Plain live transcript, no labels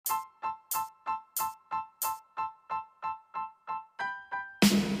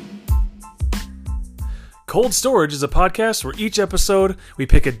Cold Storage is a podcast where each episode we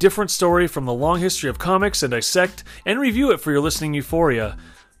pick a different story from the long history of comics and dissect and review it for your listening euphoria.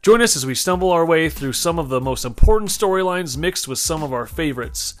 Join us as we stumble our way through some of the most important storylines mixed with some of our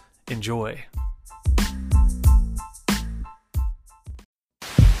favorites. Enjoy.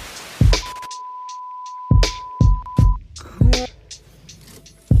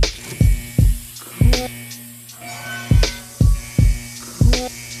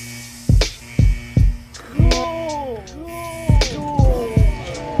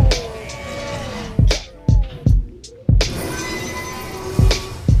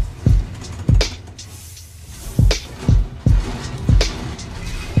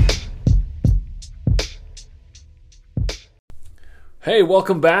 Hey,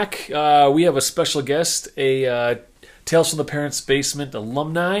 welcome back. We have a special guest, a Tales from the Parents' Basement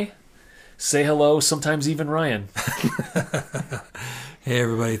alumni. Say hello, sometimes even Ryan. Hey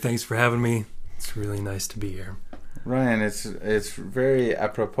everybody, thanks for having me. It's really nice to be here. Ryan, it's very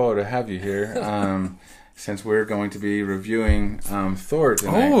apropos to have you here, since we're going to be reviewing Thor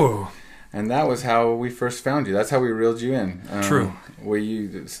tonight. Oh! And that was how we first found you. That's how we reeled you in. True. Where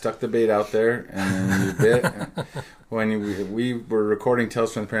you stuck the bait out there and then you bit. We were recording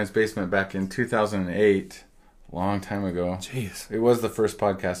Tales from the Parents' Basement back in 2008, a long time ago. Jeez. It was the first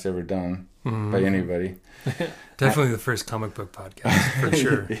podcast ever done by anybody. Definitely the first comic book podcast, for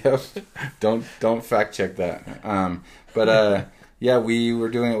sure. Yep. Don't fact check that. Yeah, we were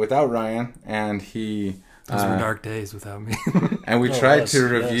doing it without Ryan, and he... Those were dark days without me. And we tried to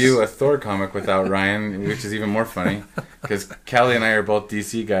review a Thor comic without Ryan, which is even more funny, because Callie and I are both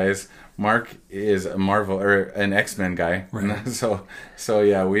DC guys. Mark is a Marvel or an X-Men guy, right. so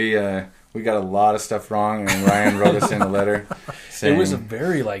yeah, we got a lot of stuff wrong, and Ryan wrote us in a letter saying, It was a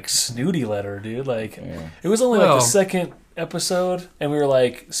very snooty letter, dude. It was only the second episode, and we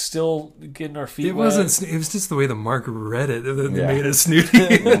were still getting our feet wet. It was just the way the Mark read it that made it snooty.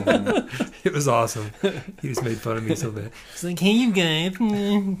 It was awesome. He just made fun of me so bad. He's like, "Hey, you guys."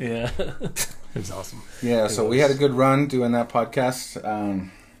 Yeah. It was awesome. Yeah, so we had a good run doing that podcast. A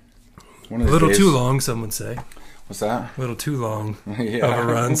little too long, some would say. What's that? A little too long of a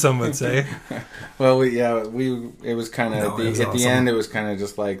run, some would say. Well, it was kind of at the end. It was kind of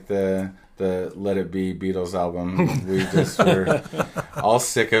just like the Let It Be Beatles album. We just were all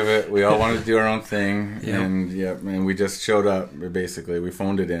sick of it. We all wanted to do our own thing, and we just showed up. Basically, we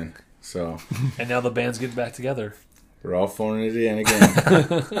phoned it in. So, and now the band's getting back together. We're all phoning it in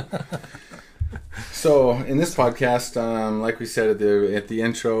again. So, in this podcast, like we said at the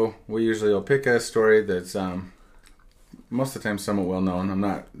intro, we usually will pick a story that's most of the time somewhat well known. I'm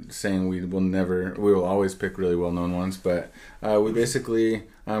not saying we will always pick really well known ones, but we basically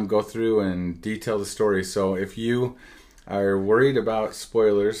go through and detail the story. So if you are worried about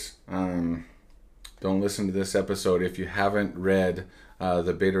spoilers, don't listen to this episode if you haven't read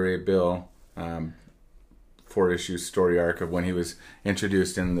the Beta Ray Bill 4-issue story arc of when he was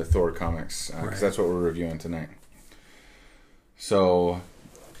introduced in the Thor comics, because that's what we're reviewing tonight. So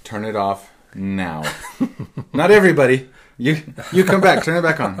turn it off now. Not everybody. You come back. Turn it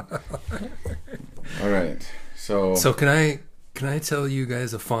back on. All right. So can I tell you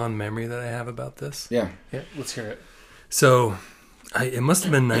guys a fond memory that I have about this? Yeah. Let's hear it. So it must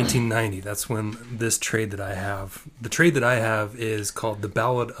have been 1990. That's when this trade that I have. The trade that I have is called The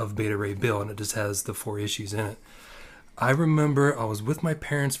Ballad of Beta Ray Bill, and it just has the 4 issues in it. I remember I was with my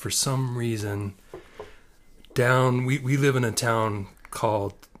parents for some reason down... We live in a town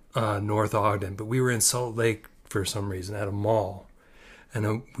called North Ogden, but we were in Salt Lake for some reason at a mall.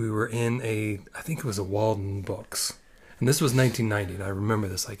 And we were in I think it was a Walden Books. And this was 1990, and I remember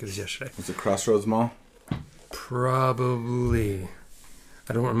this like it was yesterday. Was it Crossroads Mall? Probably.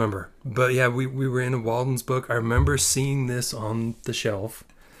 I don't remember. But yeah, we were in a Walden's book. I remember seeing this on the shelf,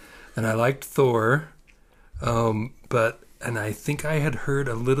 and I liked Thor, and I think I had heard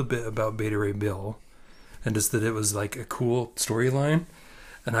a little bit about Beta Ray Bill, and just that it was like a cool storyline.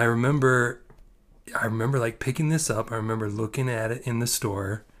 And I remember picking this up. I remember looking at it in the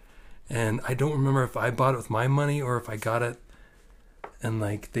store, and I don't remember if I bought it with my money or if I got it and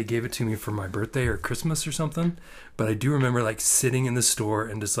they gave it to me for my birthday or Christmas or something. But I do remember sitting in the store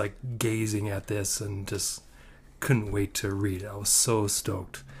and just gazing at this and just couldn't wait to read it. I was so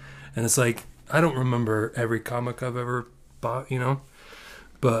stoked. And it's I don't remember every comic I've ever bought,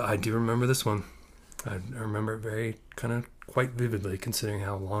 but I do remember this one. I remember it very quite vividly, considering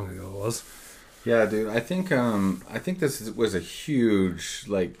how long ago it was. Yeah, dude. I think this was a huge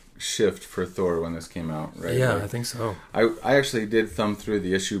shift for Thor when this came out, right? Yeah, I think so. I actually did thumb through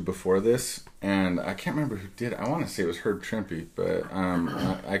the issue before this, and I can't remember who did. I want to say it was Herb Trimpe, but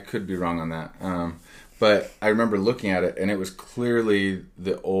I could be wrong on that. But I remember looking at it, and it was clearly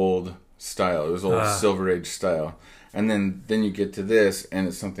the old style. It was old Silver Age style. And then you get to this, and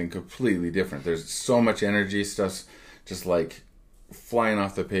it's something completely different. There's so much energy, stuff's just like flying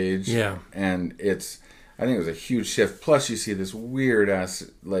off the page. Yeah. And I think it was a huge shift. Plus, you see this weird ass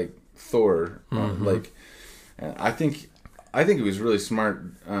like Thor. I think he was really smart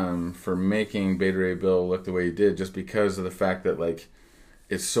for making Beta Ray Bill look the way he did, just because of the fact that like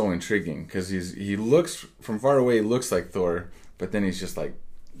it's so intriguing. Because he looks from far away, he looks like Thor, but then he's just like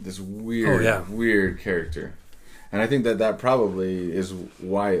this weird character. And I think that probably is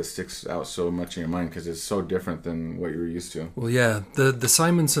why it sticks out so much in your mind, because it's so different than what you're used to. Well, yeah, the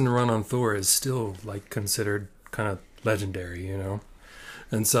Simonson run on Thor is still like considered kind of legendary, you know,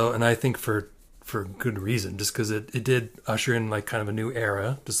 and I think for good reason, just because it did usher in like kind of a new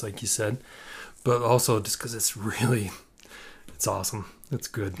era, just like you said, but also just because it's awesome, it's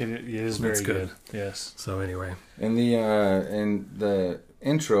good. It is very good. Yes. So anyway, in the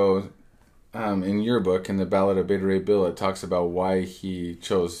intro. In your book, in the Ballad of Beta Ray Bill, it talks about why he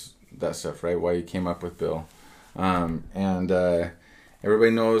chose that stuff, right? Why he came up with Bill. Everybody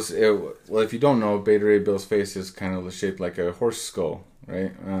knows it. Well, if you don't know, Beta Ray Bill's face is kind of shaped like a horse skull,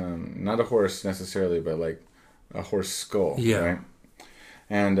 right? Not a horse necessarily, but like a horse skull, right?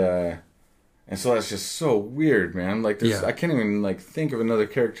 And so that's just so weird, man. Like, I can't even like think of another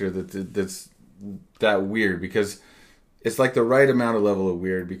character that's that weird, because it's like the right amount of level of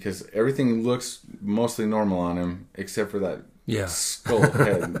weird, because everything looks mostly normal on him except for that skull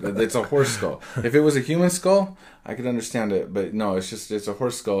head. It's a horse skull. If it was a human skull, I could understand it, but no, it's a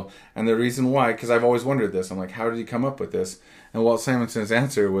horse skull. And the reason why, because I've always wondered this, I'm like, how did he come up with this? And Walt Simonson's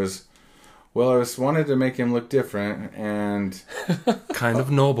answer was, well, I just wanted to make him look different and kind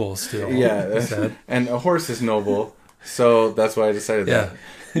of noble still. Yeah, and a horse is noble, so that's why I decided that.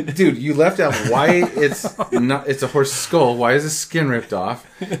 Dude, you left out why it's a horse skull. Why is his skin ripped off?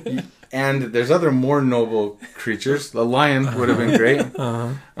 And there's other more noble creatures. The lion would have been great.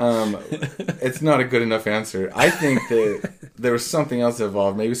 It's not a good enough answer. I think that there was something else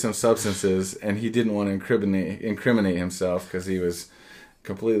involved, maybe some substances, and he didn't want to incriminate himself because he was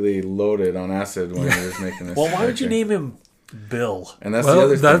completely loaded on acid when he was making this. Well, why would you name him Bill? And that's the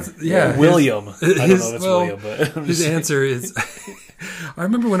other thing. Yeah, William. I don't know if it's William, but his answer is... I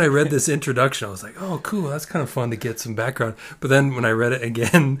remember when I read this introduction, I was like, oh, cool, that's kind of fun to get some background. But then when I read it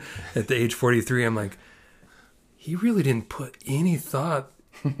again at the age 43, I'm like, he really didn't put any thought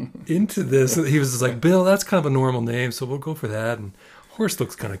into this. He was just like, Bill, that's kind of a normal name, so we'll go for that. And horse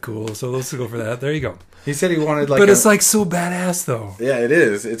looks kind of cool, so let's go for that. There you go. He said he wanted like... But it's like so badass, though. Yeah, it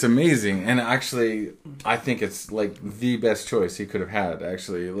is. It's amazing. And actually, I think it's like the best choice he could have had,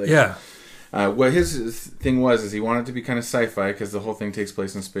 actually. Like, yeah. What his thing was is he wanted to be kind of sci-fi because the whole thing takes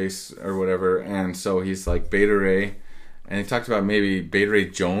place in space or whatever, and so he's like Beta Ray, and he talked about maybe Beta Ray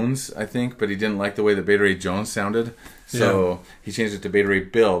Jones, I think, but he didn't like the way that Beta Ray Jones sounded, so he changed it to Beta Ray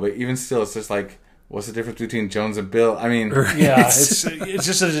Bill. But even still, it's just like, what's the difference between Jones and Bill? I mean, yeah, it's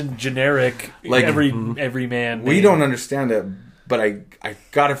just a generic, like every man. We don't understand it. But I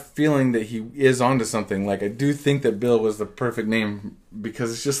got a feeling that he is onto something. Like, I do think that Bill was the perfect name,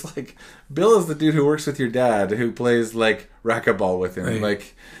 because it's just like, Bill is the dude who works with your dad, who plays like racquetball with him.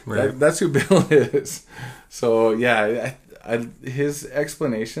 Like, that's who Bill is. So yeah, his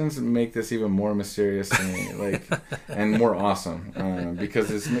explanations make this even more mysterious to me, like, and more awesome, because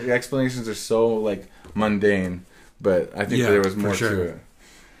his explanations are so like mundane. But I think there was more to it.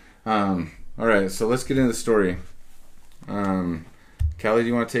 All right, so let's get into the story. Callie, do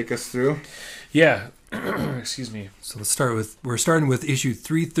you want to take us through? Yeah. Excuse me. So we're starting with issue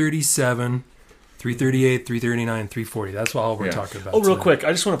 337, 338, 339, 340. That's all we're talking about. Oh, real quick.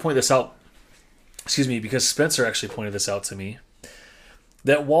 I just want to point this out. Excuse me, because Spencer actually pointed this out to me.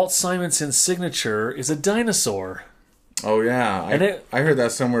 That Walt Simonson's signature is a dinosaur. Oh, yeah. I heard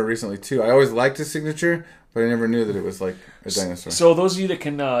that somewhere recently, too. I always liked his signature, but I never knew that it was like a dinosaur. So those of you that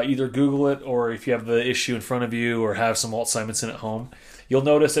can either Google it, or if you have the issue in front of you, or have some Walt Simonson at home, you'll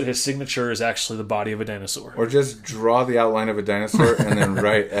notice that his signature is actually the body of a dinosaur. Or just draw the outline of a dinosaur and then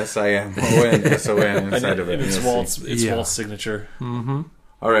write SIMONSON inside of it. And it's Walt's signature. Mm-hmm.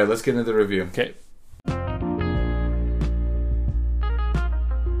 All right, let's get into the review. Okay.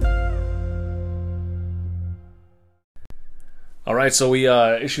 All right, so we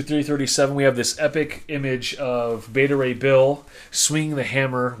issue 337. We have this epic image of Beta Ray Bill swinging the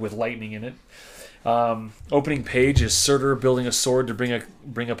hammer with lightning in it. Opening page is Surtur building a sword to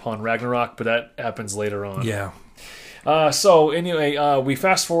bring upon Ragnarok, but that happens later on. Yeah. So anyway, we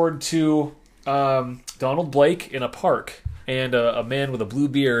fast forward to Donald Blake in a park, and a man with a blue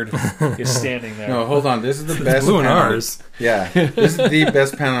beard is standing there. No, hold on. This is the best Blue in panel. ours. Yeah, this is the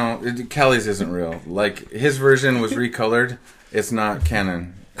best panel. Kelly's isn't real. Like, his version was recolored. It's not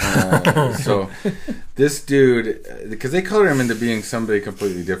canon. So this dude, because they color him into being somebody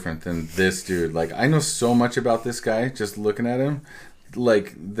completely different than this dude. Like, I know so much about this guy just looking at him.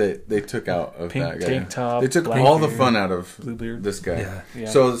 Like, they took out of Pink that guy. tank top, They took black all the beard, fun out of blue beard. this guy. Yeah. Yeah.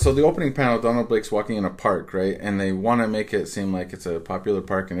 So the opening panel, Donald Blake's walking in a park, right? And they want to make it seem like it's a popular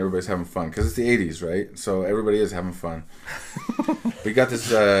park and everybody's having fun because it's the '80s, right? So everybody is having fun. We got this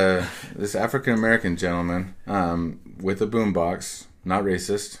African American gentleman with a boombox, not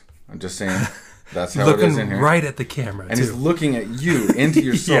racist. I'm just saying that's how it is in Looking here. right at the camera, And too. he's looking at you into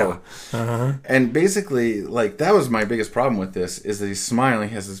your soul. Uh-huh. And basically, like, that was my biggest problem with this, is that he's smiling.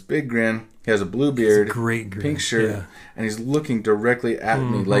 He has this big grin. He has a blue beard, great grin, pink shirt, yeah. and he's looking directly at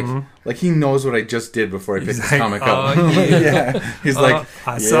me, like he knows what I just did before I picked this comic up. "Oh, yeah." He's like,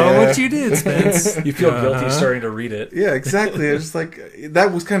 I saw what you did, Spence. You feel guilty starting to read it. yeah, exactly. I was just like,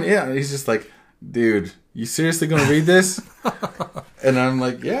 that was kind of, yeah. He's just like, dude, you seriously gonna read this? And I'm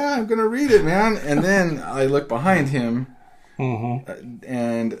like, yeah, I'm gonna read it, man. And then I look behind him,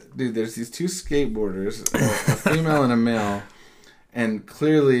 and dude, there's these two skateboarders, a female and a male, and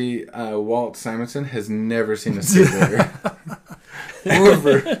clearly Walt Simonson has never seen a skateboarder.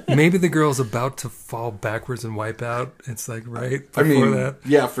 Ever. Maybe the girl's about to fall backwards and wipe out. It's like right before I mean, that.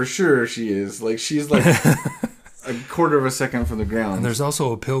 yeah, for sure she is. Like, she's like a quarter of a second from the ground. And there's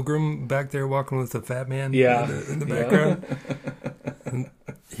also a pilgrim back there walking with a fat man Yeah. in the Yeah. background.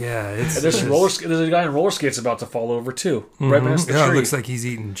 Yeah, it's... And there's a guy in roller skates about to fall over too, right past the yeah, tree. it looks like he's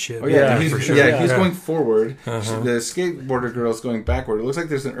eating shit. Oh yeah, Yeah, he's, for sure. yeah, Yeah. he's Yeah. going forward. Uh-huh. The skateboarder girl's going backward. It looks like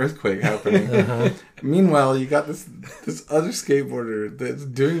there's an earthquake happening. Meanwhile, you got this other skateboarder that's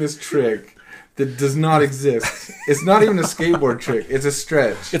doing this trick that does not exist. It's not even a skateboard trick. It's a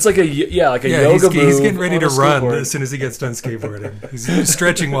stretch. It's like a yoga he's move. getting ready on to a run skateboard. as soon as he gets done skateboarding. He's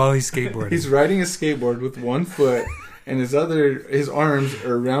stretching while he's skateboarding. He's riding a skateboard with one foot, and his arms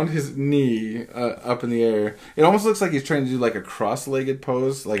are around his knee, up in the air. It almost looks like he's trying to do like a cross-legged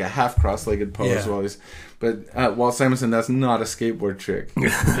pose, like a half cross-legged pose Yeah. while he's. But Walt Simonson, that's not a skateboard trick.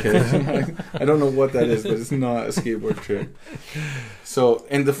 Okay? I don't know what that is, but it's not a skateboard trick. So,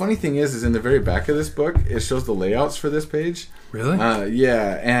 and the funny thing is in the very back of this book, it shows the layouts for this page. Really?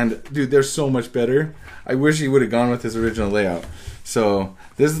 Yeah, and dude, they're so much better. I wish he would have gone with his original layout. So,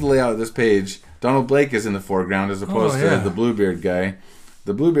 this is the layout of this page. Donald Blake is in the foreground as opposed yeah. to the Bluebeard guy.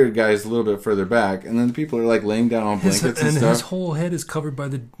 The Bluebeard guy is a little bit further back, and then the people are like laying down on blankets and his stuff. whole head is covered by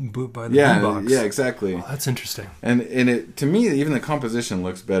the Yeah, boombox. yeah, exactly. Oh, that's interesting. And it, to me, even the composition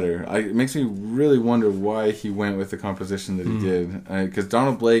looks better. It makes me really wonder why he went with the composition that he did. Because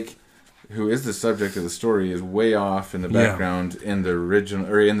Donald Blake, who is the subject of the story, is way off in the background in the original,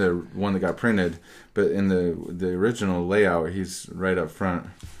 or in the one that got printed. But in the original layout, he's right up front.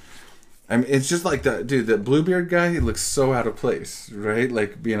 I mean, it's just like that, dude. That Bluebeard guy, he looks so out of place, right?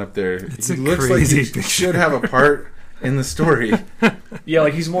 Like being up there. It's he a looks crazy like he picture. should have a part in the story. Yeah,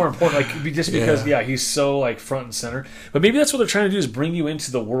 like he's more important, like just because he's so like front and center. But maybe that's what they're trying to do is bring you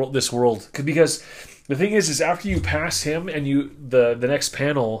into the world, this world, because the thing is after you pass him and the next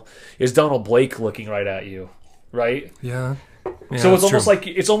panel is Donald Blake looking right at you, right? Yeah. So it's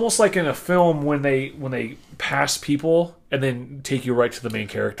almost like in a film when they pass people and then take you right to the main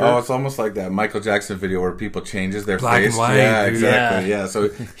character. Oh, it's almost like that Michael Jackson video where people changes their Black face. and white, Yeah, dude. exactly. Yeah. So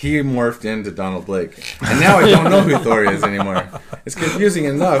he morphed into Donald Blake, and now I don't know who Thor is anymore. It's confusing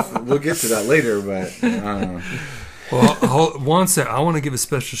enough. We'll get to that later, but Well, one sec. I want to give a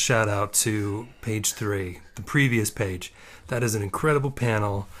special shout out to page 3, the previous page. That is an incredible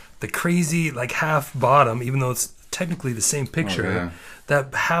panel. The crazy, like half bottom, even though it's technically the same picture, yeah.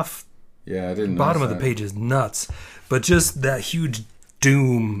 that half yeah, I didn't. bottom of notice the page is nuts. But just that huge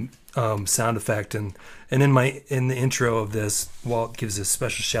doom sound effect, and in the intro of this, Walt gives a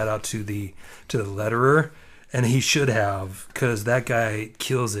special shout out to the letterer, and he should have, because that guy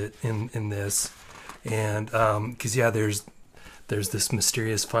kills it in this. And because there's this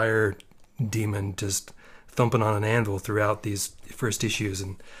mysterious fire demon just thumping on an anvil throughout these first issues,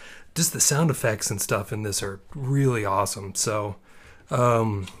 and just the sound effects and stuff in this are really awesome. So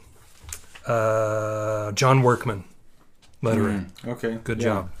John Workman, letterer. Okay. Good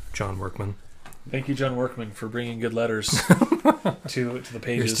job, John Workman. Thank you, John Workman, for bringing good letters to the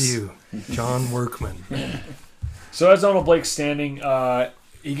pages. Here's to you, John Workman. So as Donald Blake's standing,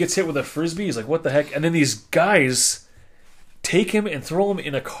 he gets hit with a frisbee. He's like, "What the heck?" And then these guys take him and throw him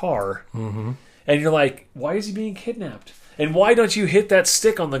in a car. Mm-hmm. And you're like, "Why is he being kidnapped? And why don't you hit that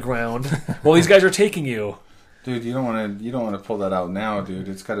stick on the ground while these guys are taking you?" Dude, you don't want to pull that out now, dude.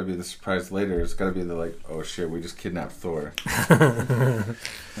 It's got to be the surprise later. It's got to be the like, oh shit, we just kidnapped Thor.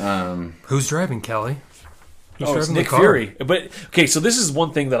 Who's driving, Kelly? Who's Oh, it's driving the Nick car? Fury. But okay, so this is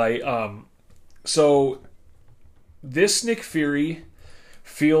one thing that so this Nick Fury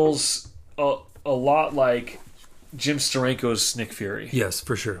feels a lot like Jim Steranko's Nick Fury. Yes,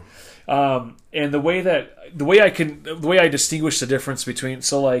 for sure. And the way I distinguish the difference between,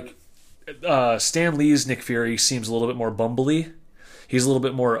 so like Stan Lee's Nick Fury seems a little bit more bumbly. He's a little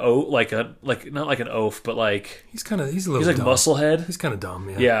bit more not like an oaf, but like He's a little he's like dumb. musclehead. He's kind of dumb,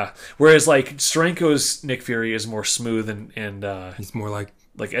 yeah. Yeah. Whereas like Steranko's Nick Fury is more smooth and He's more like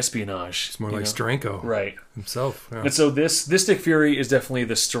espionage. it's more you like know? Steranko Right. himself. Yeah. And so this Nick Fury is definitely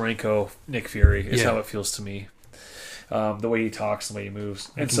the Steranko Nick Fury, is Yeah. how it feels to me. The way he talks, the way he moves.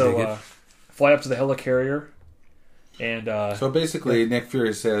 And can dig so it. fly up to the helicarrier and So basically, Nick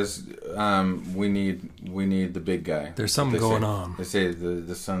Fury says, "We need the big guy." There's something They say- going on. They say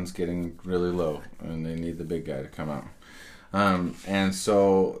the sun's getting really low, and they need the big guy to come out. And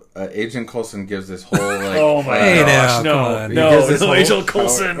so Agent Coulson gives this whole like, oh my Hey, gosh, now, come no, on. He no, gives this whole Angel power-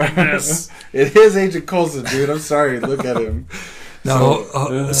 Coulson in this. It is Agent Coulson, dude. I'm sorry. Look at him.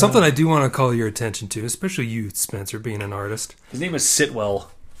 Now, something I do want to call your attention to, especially you, Spencer, being an artist. His name is Sitwell.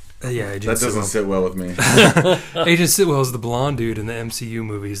 Yeah, Agent That doesn't Sitwell. sit well with me. Agent Sitwell is the blonde dude in the MCU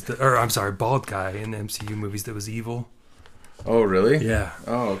movies, bald guy in the MCU movies that was evil. Oh, really? Yeah.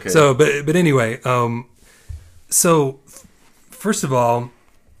 Oh, okay. So, but anyway, so first of all,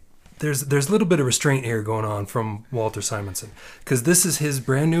 there's a little bit of restraint here going on from Walter Simonson, because this is his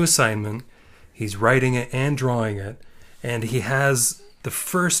brand new assignment. He's writing it and drawing it, and he has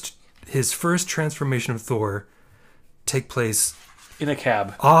his first transformation of Thor take place In a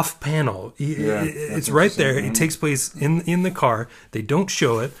cab. off panel. Yeah, It's that's right there. interesting. It takes place in the car. They don't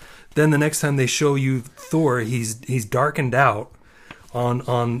show it. Then the next time they show you Thor, he's darkened out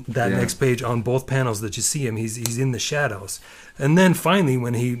on that Yeah. next page on both panels that you see him. He's in the shadows. And then finally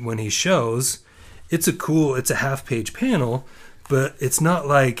when he shows, it's a half page panel, but it's not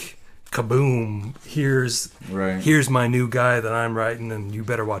like kaboom, here's my new guy that I'm writing and you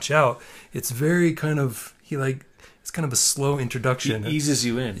better watch out. It's very kind of it's kind of a slow introduction. He eases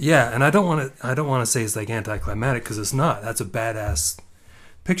you in. Yeah, and I don't want to say it's like anticlimactic, because it's not. That's a badass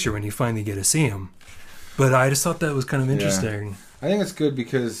picture when you finally get to see him. But I just thought that was kind of interesting. I think it's good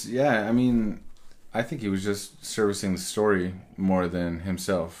because, yeah, I mean, I think he was just servicing the story more than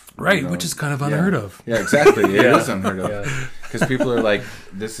himself. Right, you know? which is kind of unheard of. Yeah, exactly. It Yeah. is unheard of. Yeah. Because people are like,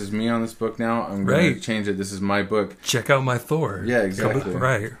 this is me on this book now. I'm going to Right. change it. This is my book. Check out my Thor. Yeah, exactly.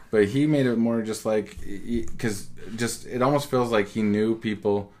 Right. But he made it more just like, because it almost feels like he knew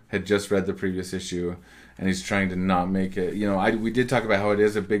people had just read the previous issue and he's trying to not make it, we did talk about how it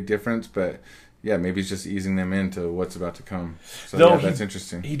is a big difference, but yeah, maybe he's just easing them into what's about to come. So Though yeah, that's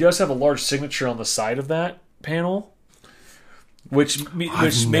interesting. He does have a large signature on the side of that panel, which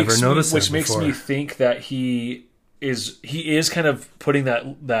I've never noticed that makes before. me think that he is kind of putting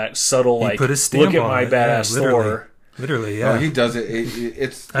that subtle He like put his stamp look at on my it. badass Yeah, literally. Thor. Literally, yeah. Oh, he does it.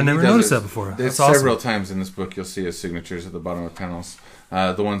 It's. I never he does noticed it- that before. There's That's awesome. several times in this book you'll see his signatures at the bottom of panels.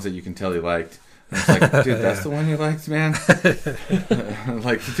 The ones that you can tell he liked. And it's like, dude, that's the one you liked, man.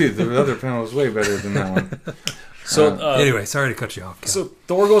 Like, dude, the other panel was way better than that one. So Anyway, sorry to cut you off. Cal. So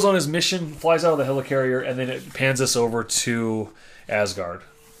Thor goes on his mission, flies out of the helicarrier, and then it pans us over to Asgard.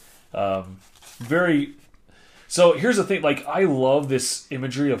 So here's the thing: like, I love this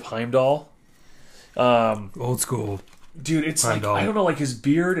imagery of Heimdall. Old school. Dude, it's Heimdall. like, I don't know, like his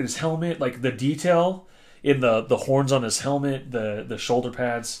beard and his helmet, like the detail in the horns on his helmet, the shoulder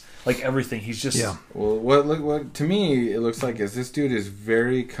pads, like everything. He's just Well, what to me it looks like is this dude is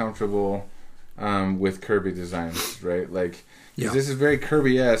very comfortable with Kirby designs, right? Like, Yeah. this is very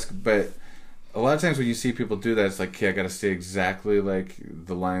Kirby-esque, but a lot of times when you see people do that, it's like, okay, I got to stay exactly like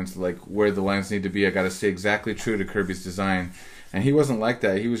the lines, like where the lines need to be. I got to stay exactly true to Kirby's design. And he wasn't like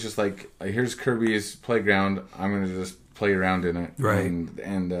that. He was just like, here's Kirby's playground. I'm going to just play around in it. Right.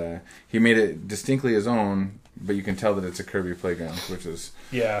 And he made it distinctly his own, but you can tell that it's a Kirby playground,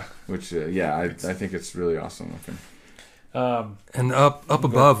 I think it's really awesome looking. And up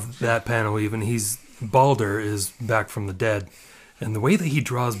above that panel, even Balder is back from the dead, and the way that he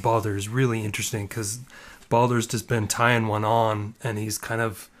draws Balder is really interesting because Balder's just been tying one on, and he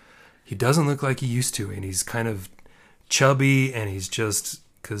doesn't look like he used to, and he's kind of chubby, and he's just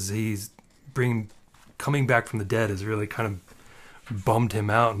because coming back from the dead has really kind of bummed him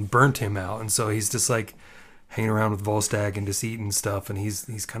out and burnt him out, and so he's just like hanging around with Volstagg and just eating stuff, and he's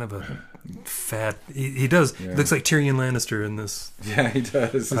kind of a fat. He does. Yeah. Looks like Tyrion Lannister in this Yeah, he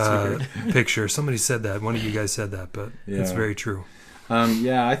does. It's weird. picture. Somebody said that. One of you guys said that, but it's Yeah. very true.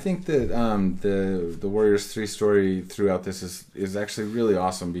 Yeah, I think that the Warriors 3 story throughout this is actually really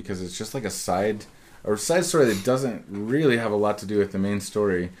awesome because it's just like a side story that doesn't really have a lot to do with the main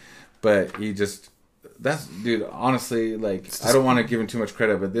story, but dude, honestly, like, I don't want to give him too much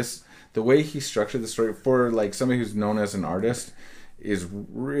credit, but the way he structured the story for like somebody who's known as an artist is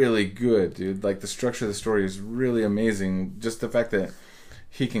really good, dude. Like, the structure of the story is really amazing. Just the fact that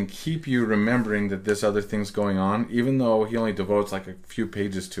he can keep you remembering that this other thing's going on, even though he only devotes like a few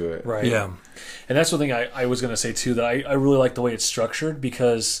pages to it. Right. Yeah. And that's one thing I was going to say too, that I really like the way it's structured,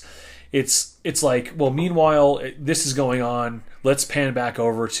 because it's like, well, meanwhile, this is going on, let's pan back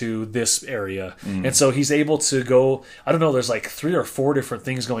over to this area. And so he's able to go, I don't know, there's like 3 or 4 different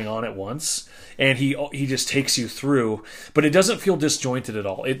things going on at once, and he just takes you through, but it doesn't feel disjointed at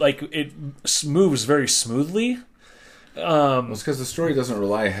all. It moves very smoothly. Well, it's because the story doesn't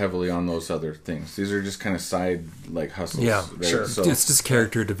rely heavily on those other things. These are just kind of side like hustles. Yeah, right? sure. So, It's just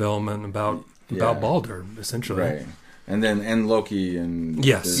character development about Yeah. Baldur, essentially. right. And Loki and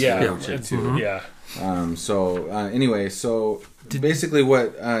Yes. the Yeah. other chick, too. Yeah. Anyway, so basically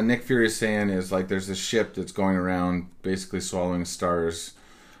what Nick Fury is saying is, like, there's this ship that's going around basically swallowing stars,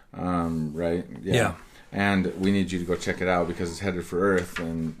 right? Yeah. And we need you to go check it out because it's headed for Earth,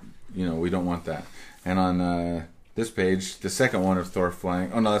 and, we don't want that. And on this page, the second one of Thor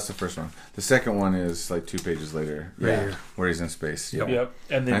flying... Oh, no, that's the first one. The second one is, like, 2 pages later. Right here. Where he's in space. Yep. Yep.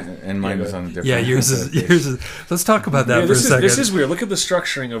 And then And mine Yeah, is on a different... Yeah, yours is. Let's talk about that for a second. this is weird. Look at the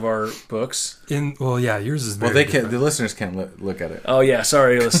structuring of our books. Yours is very Well, different. the listeners can't look at it. Oh yeah,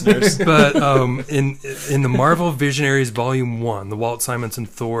 sorry, listeners. But in the Marvel Visionaries Volume 1, the Walt Simonson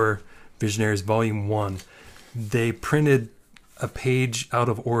Thor Visionaries Volume 1, they printed a page out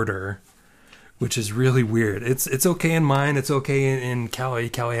of order, which is really weird. It's okay in mine. It's okay in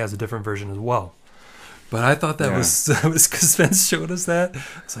Callie. Callie has a different version as well. But I thought that was because Spence showed us that.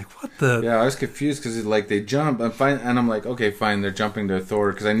 It's like, what the? Yeah, I was confused because like they jump and I'm like, okay, fine, they're jumping to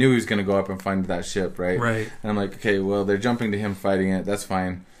Thor because I knew he was going to go up and find that ship, right? Right. And I'm like, okay, well, they're jumping to him fighting it. That's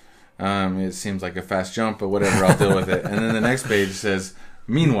fine. It seems like a fast jump, but whatever, I'll deal with it. And then the next page says,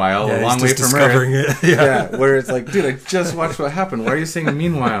 meanwhile, a long way he's just from discovering Earth. it. Yeah. Where it's like, dude, I just watched what happened. Why are you saying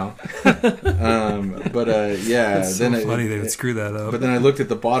meanwhile? It's so then funny they would screw that up. But then I looked at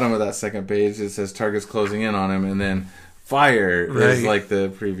the bottom of that second page. It says targets closing in on him, and then fire is Right. like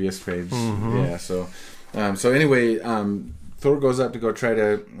the previous page. Mm-hmm. Yeah. So anyway, Thor goes up to go try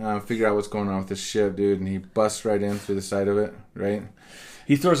to figure out what's going on with this ship, dude, and he busts right in through the side of it. Right.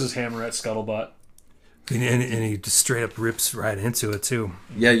 He throws his hammer at Scuttlebutt. And he just straight up rips right into it too.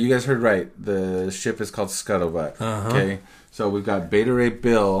 Yeah, you guys heard right. The ship is called Scuttlebutt. Uh-huh. Okay. So we've got Beta Ray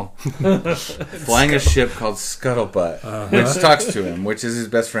Bill flying a ship called Scuttlebutt, which talks to him, which is his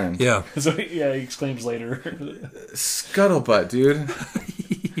best friend. Yeah. So he exclaims later. Scuttlebutt, dude.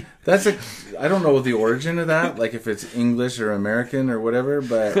 I don't know the origin of that, like if it's English or American or whatever,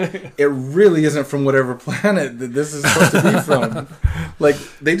 but it really isn't from whatever planet that this is supposed to be from. Like,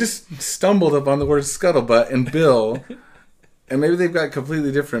 they just stumbled upon the word scuttlebutt and Bill, and maybe they've got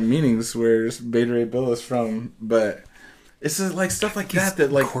completely different meanings where Beta Ray Bill is from, but it's just like stuff like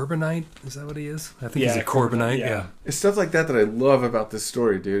that like... Corbinite? Is that what he is? I think he's a Corbinite, Corbinite, yeah. It's stuff like that I love about this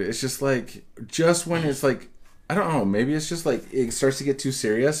story, dude. It's just like, just when it's like, I don't know, maybe it's just like it starts to get too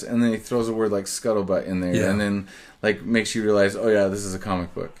serious, and then he throws a word like scuttlebutt in there, and then like makes you realize, oh yeah, this is a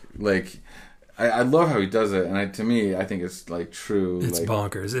comic book. Like, I love how he does it, and I think it's like true. It's like,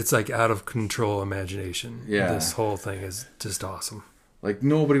 bonkers. It's like out of control imagination. Yeah. This whole thing is just awesome. Like,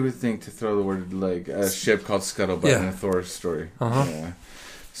 nobody would think to throw the word like a ship called Scuttlebutt in a Thor story. Uh-huh. Yeah.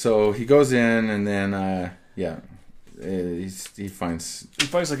 So he goes in, and then he finds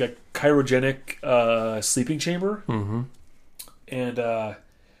like a cryogenic sleeping chamber. Mm-hmm. And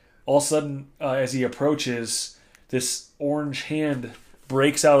all of a sudden, as he approaches, this orange hand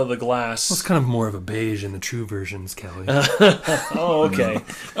breaks out of the glass. Well, it's kind of more of a beige in the true versions, Kelly. Oh, okay.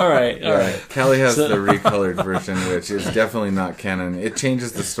 All right. Callie has the recolored version, which is definitely not canon. It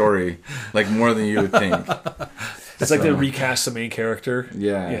changes the story like more than you would think. It's like they recast the main character.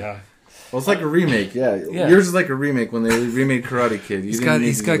 Yeah. Yeah. Well, it's like a remake. Yeah. Yours is like a remake when they remade Karate Kid. He's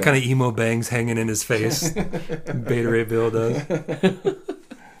got kind of emo bangs hanging in his face. Beta Ray Bill does.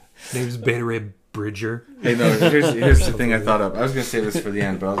 Name's Beta Ray Bridger. Hey, no. Here's the thing I thought of. I was gonna say this for the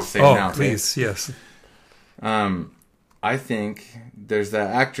end, but I'll just say it now. Please, yes. I think there's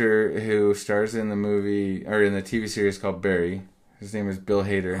that actor who stars in the movie or in the TV series called Barry. His name is Bill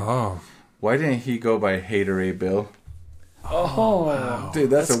Hader. Oh. Why didn't he go by Hater Ray Bill? Oh, wow. Dude,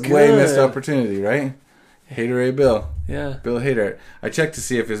 that's a That's way good. missed opportunity, right? Haterade Bill. Yeah. Bill Hater. I checked to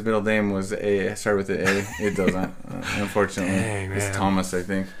see if his middle name was started with the A. It doesn't. Unfortunately, Dang, it's man. Thomas, I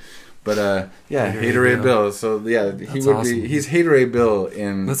think. But yeah, Haterade Haterade Bill. Bill. So yeah, he That's would awesome. be. He's Haterade Bill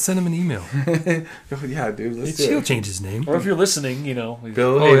in. Let's send him an email. Yeah, dude. Let's He'll do it. change his name. Or if you're listening, you know.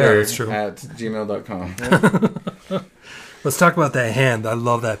 Bill Oh, yeah, Hater that's true. at gmail.com. Let's talk about that hand. I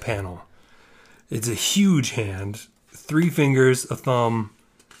love that panel. It's a huge hand. 3 fingers, a thumb.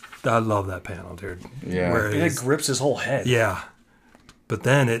 I love that panel, dude. Yeah. Where It grips his whole head. yeah. But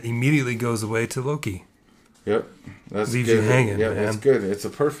then it immediately goes away to Loki. Yep. That's Leaves good. you hanging, Yeah, man. it's good. It's a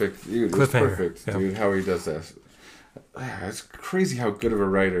perfect, dude. It's Cliffhanger. perfect, Yeah. dude. How he does this. It's crazy how good of a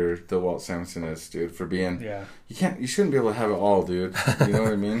writer the Walt Sampson is, dude. For being, Yeah. you shouldn't be able to have it all, dude. You know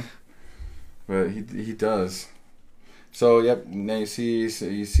what I mean? But he does. So yep. Now you see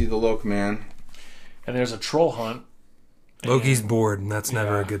the Loke man. And there's a troll hunt. Loki's And- bored, and that's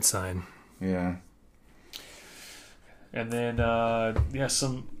never Yeah. a good sign. Yeah. And then,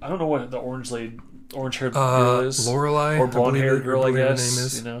 some, I don't know what the orange-haired girl is. Lorelei, Or blonde-haired girl, I believe her guess. name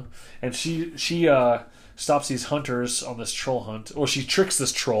is. You know? And she stops these hunters on this troll hunt. Or she tricks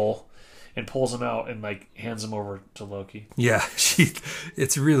this troll and pulls him out and, like, hands him over to Loki. Yeah,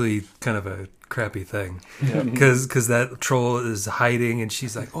 it's really kind of a crappy thing Yeah. because that troll is hiding, and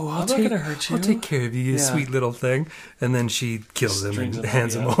she's like, "Oh, I'm not gonna hurt you. I'll take care of you, you Yeah. sweet little thing." And then she kills him Strings and him,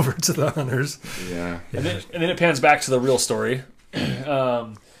 hands him yeah. over to the hunters. Yeah. And then it pans back to the real story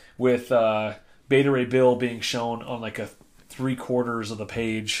with Beta Ray Bill being shown on like a 3/4 of the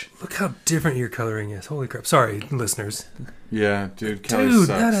page. Look how different your coloring is. Holy crap! Sorry, listeners. Yeah, dude. Kelly Dude,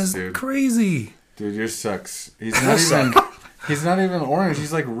 sucks, that is dude. crazy. Dude, yours sucks. He's not even orange.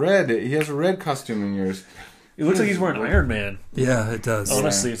 He's like red. He has a red costume in yours. It looks like he's wearing Iron Man. Yeah, it does.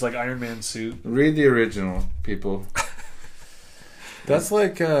 Honestly, it's like Iron Man suit. Read the original, people. That's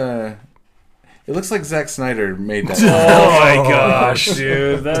like it looks like Zack Snyder made that. Oh my gosh,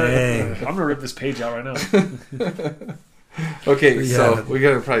 dude! Dang. I'm gonna rip this page out right now. Okay, so Yeah. we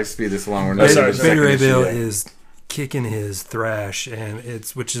gotta probably speed this along. We're Oh, not sorry, even the sorry. Beta Ray second issue Bill yet. is kicking his thrash, and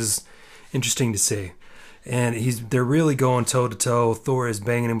which is interesting to see. And they're really going toe to toe. Thor is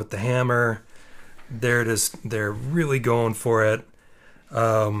banging him with the hammer. They're really going for it.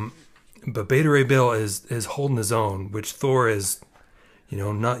 But Beta Ray Bill is holding his own, which Thor is,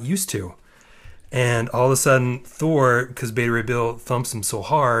 not used to. And all of a sudden, Thor, because Beta Ray Bill thumps him so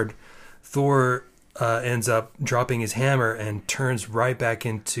hard, Thor ends up dropping his hammer and turns right back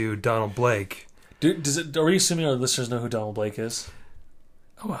into Donald Blake. Dude, are we assuming our listeners know who Donald Blake is?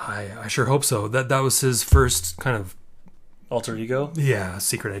 Oh, I sure hope so. That was his first kind of Alter ego?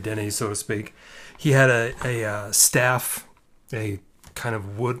 secret identity, so to speak. He had a staff, a kind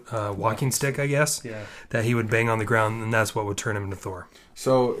of wood walking stick, I guess, Yeah. that he would bang on the ground, and that's what would turn him into Thor.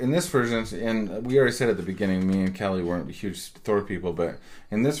 So in this version, and we already said at the beginning, me and Kelly weren't huge Thor people, but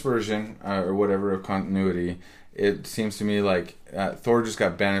in this version, or whatever of continuity, it seems to me like Thor just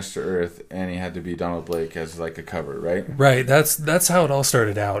got banished to Earth, and he had to be Donald Blake as like a cover, right? Right. That's how it all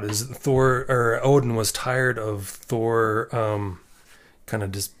started out. Is Thor or Odin was tired of Thor, kind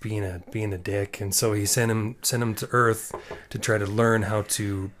of just being a dick, and so he sent him to Earth to try to learn how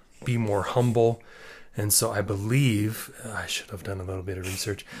to be more humble. And so I believe I should have done a little bit of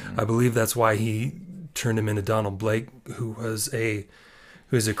research. I believe that's why he turned him into Donald Blake, who is a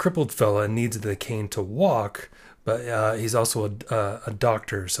crippled fella and needs the cane to walk, but he's also a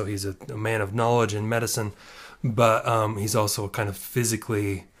doctor, so he's a man of knowledge and medicine, but he's also kind of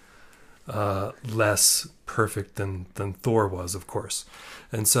physically less perfect than Thor was, of course.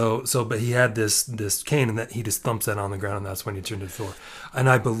 And but he had this cane, and that he just thumps that on the ground, and that's when he turned into Thor. And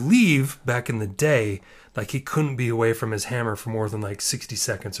I believe back in the day, like, he couldn't be away from his hammer for more than like 60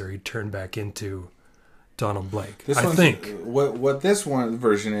 seconds, or he'd turn back into Donald Blake. I think what this one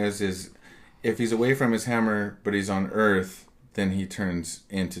version is if he's away from his hammer but he's on Earth, then he turns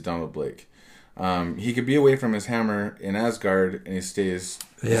into Donald Blake. He could be away from his hammer in Asgard and he stays.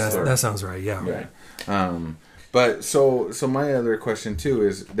 Yeah, Thor. that sounds right. Yeah. Right. But so my other question too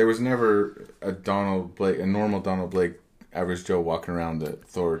is there was never a Donald Blake, a normal Donald Blake, average Joe walking around that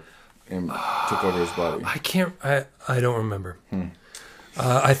Thor took over his body. I don't remember.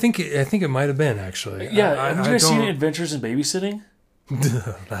 I think it might have been, actually. Yeah, have you guys seen don't- Adventures in Babysitting?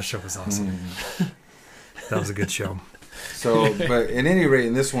 That show was awesome. That was a good show. So, but at any rate,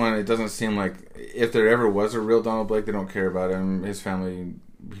 in this one, it doesn't seem like if there ever was a real Donald Blake, they don't care about him. His family,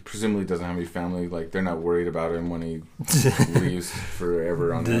 he presumably doesn't have any family. Like, they're not worried about him when he leaves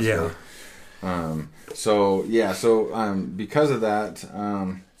forever on that Yeah. show. So because of that,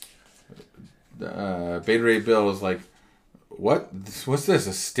 Beta Ray Bill is like, what? What's this?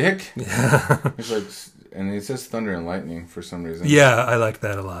 A stick? Yeah. He's like, and it says thunder and lightning for some reason. Yeah, I like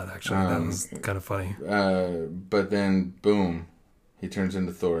that a lot, actually. That was kind of funny. But then, boom, he turns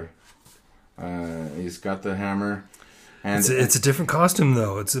into Thor. He's got the hammer. And It's a different costume,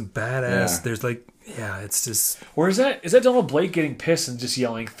 though. It's a badass. Yeah. There's like, yeah, it's just... Or is that Donald Blake getting pissed and just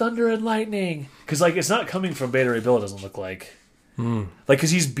yelling thunder and lightning? Because like it's not coming from Beta Ray Bill. It doesn't look like. Like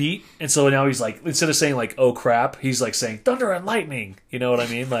because he's beat, and so now he's like instead of saying like oh crap, he's like saying thunder and lightning. You know what I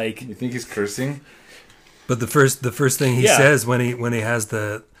mean? Like you think he's cursing? But the first thing he Yeah. says when he has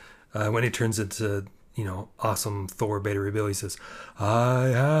the when he turns into awesome Thor Beta Ray Bill, he says, "I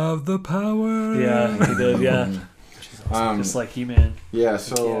have the power." yeah, he did. Yeah, just like He-Man. Yeah,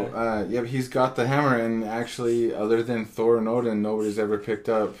 so yeah, he's got the hammer, and actually, other than Thor and Odin, nobody's ever picked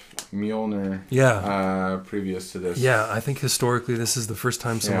up Mjolnir. Yeah. Previous to this. Yeah, I think historically this is the first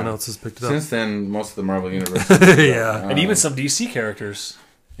time someone Yeah. else has picked it up. Since then, most of the Marvel universe. Yeah. And even some DC characters.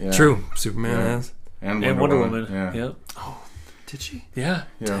 Yeah. True, Superman Yeah. has. And And Wonder Woman. Yeah. Yeah. Did she? Yeah.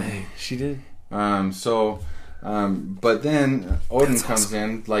 Yeah. Dang. She did. But then Odin That's comes awesome.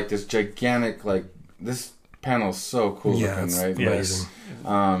 in like this gigantic, like this panel's so cool Yeah, looking, it's right? amazing.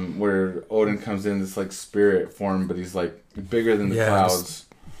 Where Odin comes in this like spirit form, but he's like bigger than the Yeah, clouds.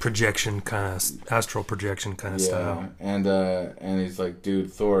 Projection kind of astral projection kind of style. And he's like,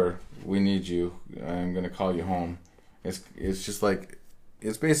 dude, Thor, we need you. I'm gonna call you home. It's just like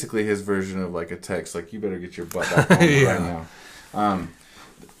it's basically his version of like a text, like you better get your butt back home Yeah. right now.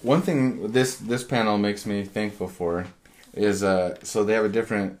 One thing this panel makes me thankful for is so they have a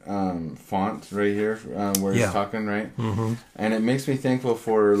different font right here where he's Yeah. talking, right? Mm-hmm. And it makes me thankful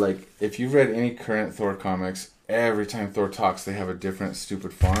for like if you've read any current Thor comics, every time Thor talks, they have a different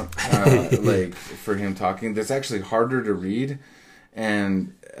stupid font like for him talking. That's actually harder to read,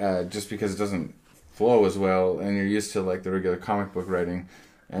 and just because it doesn't flow as well, and you're used to like the regular comic book writing.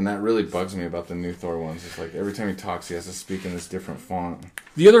 And that really bugs me about the new Thor ones. It's like every time he talks, he has to speak in this different font.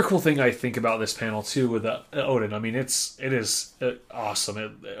 The other cool thing I think about this panel too with Odin, I mean, it is awesome.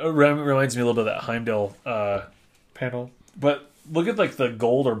 It reminds me a little bit of that Heimdall panel. But look at like the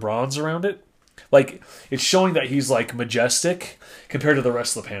gold or bronze around it. Like it's showing that he's like majestic compared to the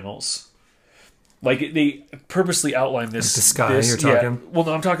rest of the panels. Like they purposely outlined this. Like the sky, this, you're talking? Yeah, well,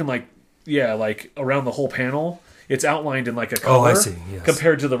 no, I'm talking like like around the whole panel. It's outlined in like a Oh, color I see, yes.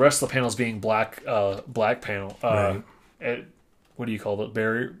 compared to the rest of the panels being black panel. Right. What do you call it?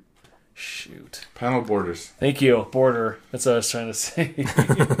 Barrier? Shoot. Panel borders. Thank you. Border. That's what I was trying to say.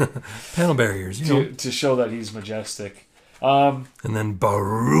 Panel barriers, you know. to show that he's majestic. And then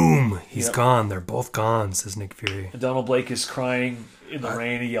baroom, he's Yep. gone. They're both gone, says Nick Fury. And Donald Blake is crying in the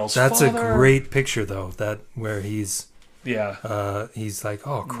rain. He yells, That's "Father!" a great picture, though. That where he's like,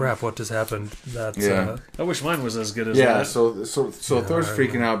 oh crap, what just happened? That's Yeah. I wish mine was as good as Yeah, that. so Thor's I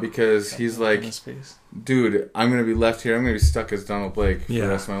freaking out because he's like, In his face. dude, I'm going to be left here. I'm going to be stuck as Donald Blake for Yeah. the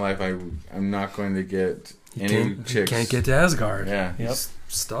rest of my life. I'm not going to get he any can't, chicks. he can't get to Asgard. Yeah. Yep. He's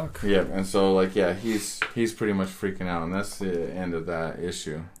stuck. Yeah, and so like he's pretty much freaking out, and that's the end of that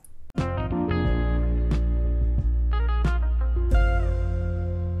issue.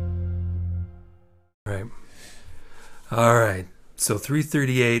 Right. All right. So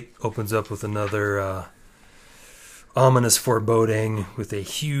 338 opens up with another ominous foreboding with a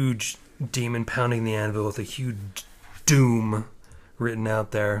huge demon pounding the anvil with a huge doom written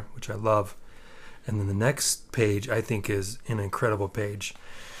out there, which I love. And then the next page, I think, is an incredible page.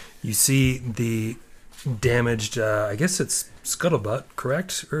 You see the damaged, I guess it's Scuttlebutt,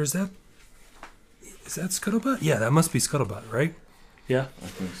 correct? Or is that Scuttlebutt? Yeah, that must be Scuttlebutt, right? Yeah. I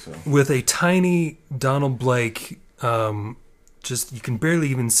think so. With a tiny Donald Blake, just you can barely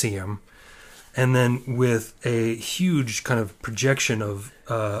even see him, and then with a huge kind of projection of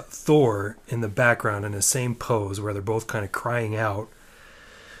Thor in the background in the same pose where they're both kind of crying out.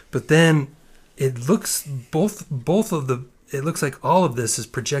 But then it looks it looks like all of this is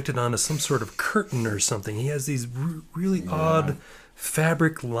projected onto some sort of curtain or something. He has these really odd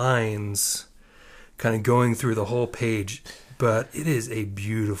fabric lines kind of going through the whole page. But it is a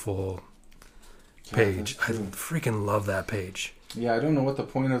beautiful page. I freaking love that page. Yeah, I don't know what the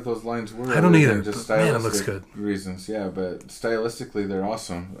point of those lines were. I don't other either, than Just but man, it looks stylistic good. reasons, yeah. But stylistically, they're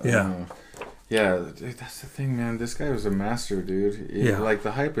awesome. Yeah. Yeah, dude, that's the thing, man. This guy was a master, dude. Yeah. Like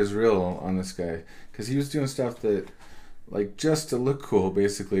the hype is real on this guy because he was doing stuff that, like, just to look cool,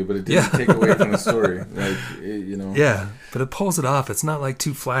 basically, but it didn't take away from the story. Like, you know. Yeah, but it pulls it off. It's not like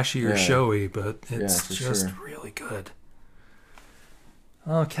too flashy or Yeah. showy, but it's for just sure. really good.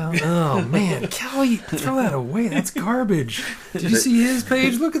 Oh, Cal! Oh man, Cal, throw that away. That's garbage. Did you see his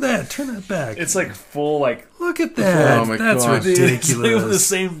page? Look at that. Turn that back. It's like full, like, Look Look at that. Oh my That's gosh. Dude, it's ridiculous. the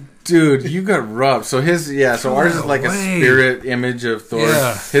same. Dude, you got robbed. So so ours is like a away. spirit image of Thor.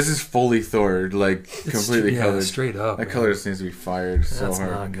 Yeah. His is fully Thor, like completely colored. straight up. That man. color just needs to be fired so That's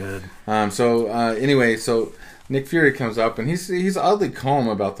hard. not good. Anyway, so Nick Fury comes up and he's oddly calm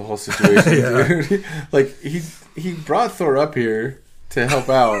about the whole situation, Yeah. dude. Like he brought Thor up here to help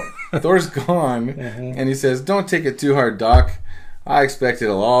out. Thor's gone, and he says, "Don't take it too hard, Doc. I expect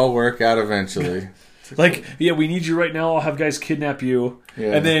it'll all work out eventually." Like, yeah, we need you right now. I'll have guys kidnap you,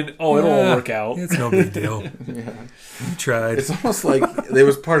 Yeah. and then it'll all work out. It's no big deal. Yeah. You tried. It's almost like it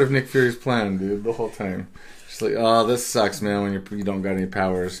was part of Nick Fury's plan, dude, the whole time. Just like, oh, this sucks, man, when you don't got any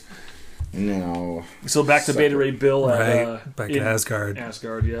powers. No. So back to Beta Ray Bill at Back to in Asgard.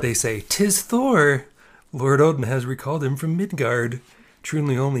 Asgard, yeah. They say, "'Tis Thor. Lord Odin has recalled him from Midgard.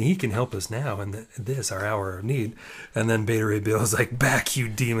 Truly only he can help us now in this, our hour of need." And then Beta Ray Bill is like, "Back, you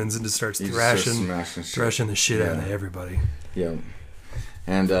demons," and just starts He just starts thrashing smashing the shit out of everybody. Yeah.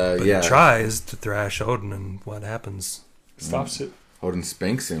 And, But he tries to thrash Odin, and what happens? Stops it. Odin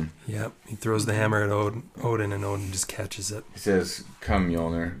spanks him. Yep, he throws the hammer at Odin, and Odin just catches it. He says, "Come,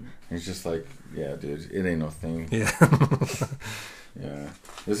 Mjolnir." And he's just like, "Yeah, dude, it ain't no thing." Yeah. Yeah.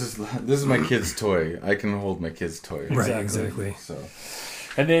 This is my kid's toy. I can hold my kid's toy. Right, exactly. So,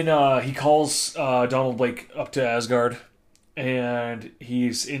 And then he calls Donald Blake up to Asgard, and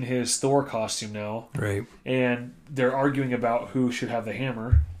he's in his Thor costume now. Right. And they're arguing about who should have the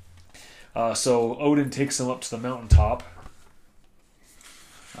hammer. So Odin takes him up to the mountaintop.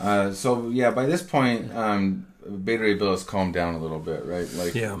 by this point, Beta Ray Bill has calmed down a little bit, right?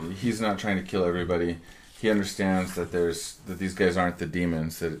 Like, he's not trying to kill everybody. He understands that these guys aren't the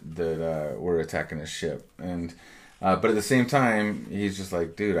demons that were attacking his ship, and but at the same time, he's just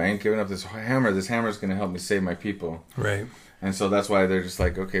like, dude, I ain't giving up this hammer. This hammer is going to help me save my people, Right. and so that's why they're just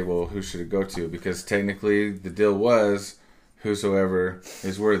like, okay, well, who should it go to? Because technically, the deal was whosoever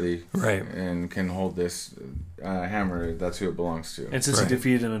is worthy, Right. and can hold this hammer, that's who it belongs to. And since he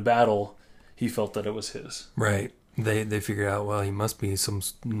defeated him in battle, he felt that it was his. Right. They figure out, well, he must be some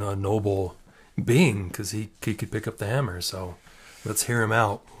noble being because he could pick up the hammer. So let's hear him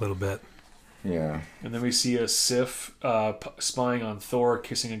out a little bit. Yeah. And then we see a Sif spying on Thor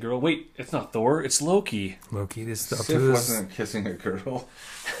kissing a girl. Wait, it's not Thor, it's Loki. Loki just up Sif to his... wasn't kissing a girl.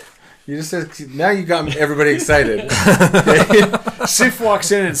 You just said, now you got everybody excited. Sif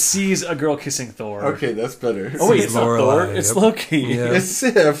walks in and sees a girl kissing Thor. Okay, that's better. Oh wait, it's not Thor, Lorelai, it's yep. Loki. Yeah. It's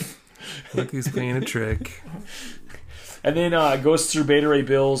Sif. Loki's playing a trick. And then it goes through Beta Ray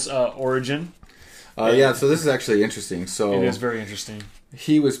Bill's origin. So this is actually interesting. So It is very interesting.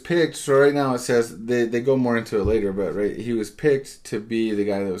 he was picked. So right now it says they go more into it later, but right, he was picked to be the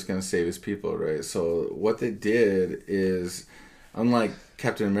guy that was going to save his people. Right. So what they did is, unlike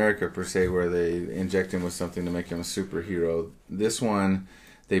Captain America per se, where they inject him with something to make him a superhero, this one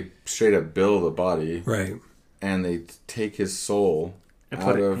they straight up build a body, Right. and they take his soul And out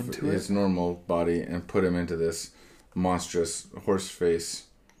put it of into his normal body and put him into this monstrous horse face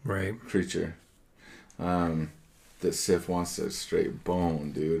Right. creature. That Sif wants to straight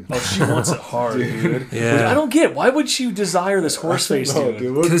bone, dude. Oh, she wants it hard, dude. Yeah. Which I don't get. Why would she desire this horse face, No,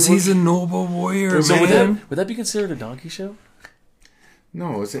 dude? Because he's a noble warrior, So man. would that be considered a donkey show?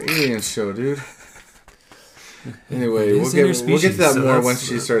 No, it's an alien show, dude. Anyway, It we'll is get to interspecies, that so more that's- once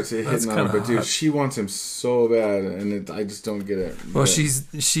she starts hitting that's on him. kinda But dude, hot. she wants him so bad, and I just don't get it. Well,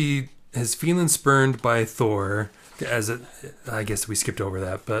 But- she has feelings spurned by Thor. I guess we skipped over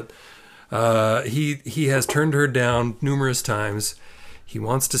that, but he has turned her down numerous times. He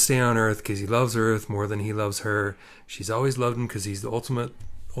wants to stay on Earth because he loves Earth more than he loves her. She's always loved him because he's the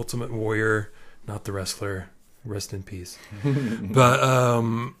ultimate warrior, not the wrestler. Rest in peace.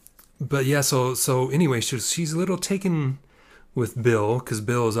 But yeah. So anyway, she's a little taken with Bill because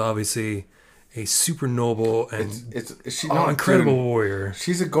Bill is obviously a super noble and she's incredible dude, warrior.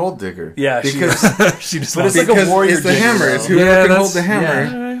 She's a gold digger. Yeah, because she just But wants it's like a because warrior. it's the digger, hammer. though. It's whoever can hold the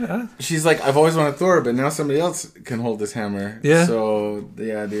hammer. Yeah. She's like, I've always wanted Thor, but now somebody else can hold this hammer. Yeah. So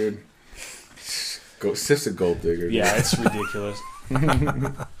yeah, dude. Sif's a gold digger. Dude. Yeah, it's ridiculous.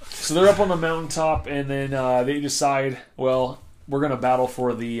 So they're up on the mountaintop, and then they decide, well, we're going to battle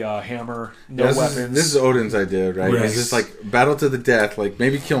for the hammer, no weapons. This is Odin's idea, right? Right. It's just like battle to the death, like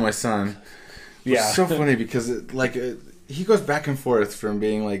maybe kill my son. yeah. It's so funny because he goes back and forth from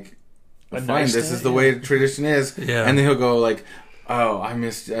being like, A fine, nice this guy, is the way tradition is, Yeah. and then he'll go like, oh, I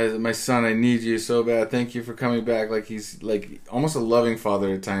missed my son. I need you so bad. Thank you for coming back. Like he's like almost a loving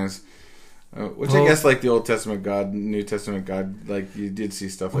father at times. Which I guess like the Old Testament God, New Testament God, like you did see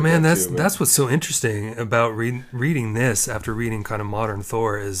stuff like Man, that too. that's what's so interesting about reading this after reading kind of modern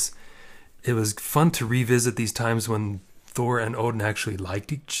Thor is it was fun to revisit these times when Thor and Odin actually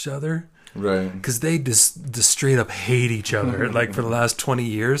liked each other. Right. Because they just straight up hate each other. Like for the last 20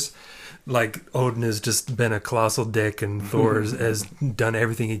 years, like Odin has just been a colossal dick, and Thor has done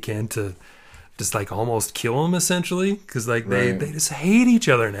everything he can to just like almost kill him essentially. Because like they just hate each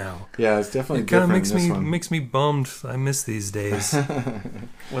other now. Yeah, it's definitely it kind of different. makes me bummed. I miss these days.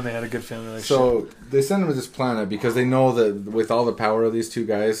 When they had a good family relationship. So they send him to this planet because they know that with all the power of these two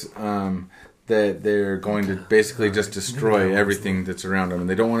guys, that they're going to basically just destroy everything that's around them, and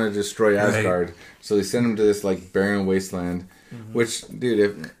they don't want to destroy Asgard. Right. So they send him to this like barren wasteland. Mm-hmm. Which,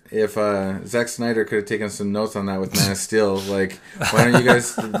 dude, if Zack Snyder could have taken some notes on that with Man of Steel, like, why don't you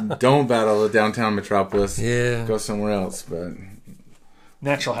guys don't battle the downtown metropolis? Yeah, go somewhere else. But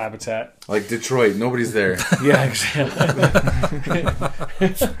natural habitat, like Detroit, nobody's there. Yeah, exactly.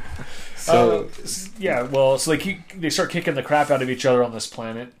 So they start kicking the crap out of each other on this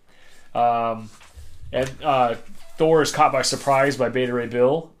planet. And Thor is caught by surprise by Beta Ray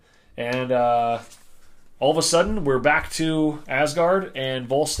Bill, and all of a sudden we're back to Asgard, and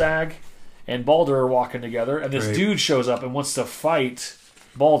Volstagg and Balder are walking together, and this dude shows up and wants to fight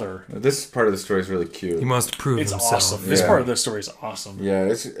Balder. This part of the story is really cute. He wants to prove himself. It's awesome. This part of the story is awesome. Yeah,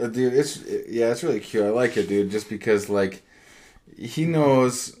 it's really cute. I like it, dude, just because like he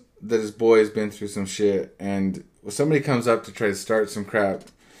knows that his boy has been through some shit, and somebody comes up to try to start some crap.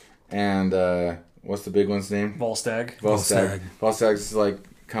 And what's the big one's name? Volstagg. Volstagg's like,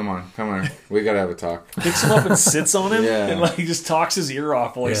 come on, we gotta have a talk. Picks him up and sits on him, and like he just talks his ear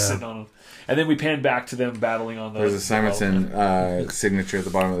off while he's sitting on him. And then we pan back to them battling on the. There's a Simonson signature at the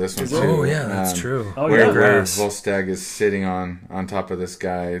bottom of this one too. Oh yeah, that's true. Where Volstagg is sitting on top of this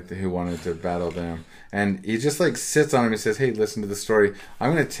guy who wanted to battle them. And he just like sits on him and says, "Hey, listen to the story.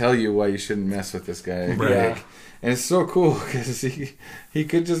 I'm going to tell you why you shouldn't mess with this guy." Right. Like, and it's so cool because he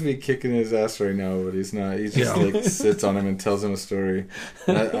could just be kicking his ass right now, but he's not. He just like sits on him and tells him a story.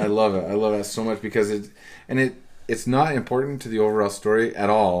 I love it. I love that so much because it's not important to the overall story at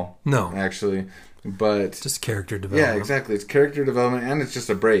all. No, actually, but just character development. Yeah, exactly. It's character development, and it's just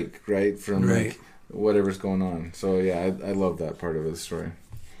a break, right, from like whatever's going on. So yeah, I love that part of the story.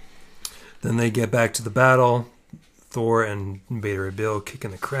 Then they get back to the battle. Thor and Beta Ray Bill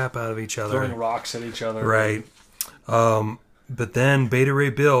kicking the crap out of each other. Throwing rocks at each other. Right. But then Beta Ray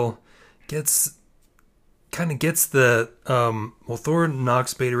Bill gets the... Thor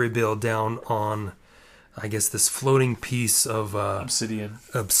knocks Beta Ray Bill down on, I guess, this floating piece of... Obsidian.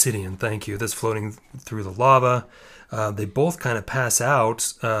 Obsidian, thank you. That's floating through the lava. They both kind of pass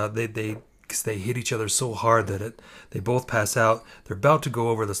out. Because they hit each other so hard that they both pass out. They're about to go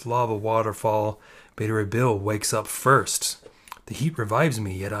over this lava waterfall. Beta Ray Bill wakes up first. The heat revives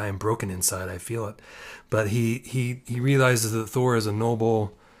me, yet I am broken inside. I feel it. But he realizes that Thor is a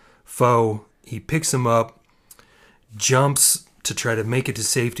noble foe. He picks him up, jumps to try to make it to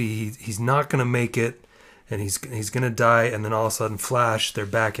safety. He's not going to make it, and he's going to die. And then all of a sudden, flash, they're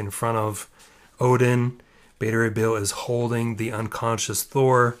back in front of Odin. Beta Ray Bill is holding the unconscious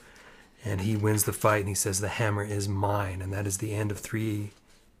Thor. And he wins the fight, and he says, "The hammer is mine," and that is the end of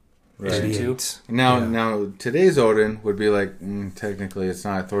 388. Now today's Odin would be like, technically it's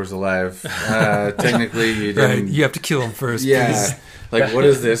not. Thor's alive. Technically, you didn't. You have to kill him first. Yeah, like what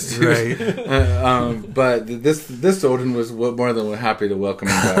is this? Right. But this Odin was more than happy to welcome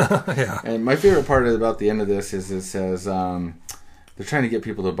him back. Yeah. And my favorite part about the end of this is it says they're trying to get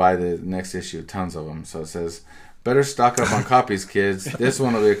people to buy the next issue, tons of them. So it says, better stock up on copies, kids. This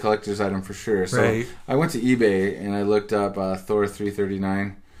one will be a collector's item for sure. So I went to eBay and I looked up Thor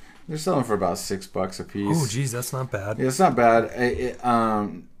 339. They're selling for about $6 a piece. Oh, geez, that's not bad. Yeah, it's not bad.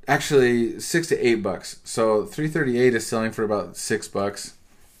 Actually, $6 to $8. So 338 is selling for about $6.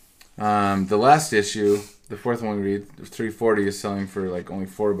 The last issue, the fourth one we read, 340 is selling for like only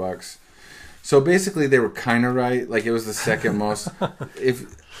 $4. So basically, they were kind of right. Like it was the second most.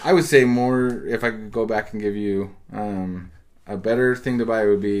 I would say more, if I could go back and give you a better thing to buy,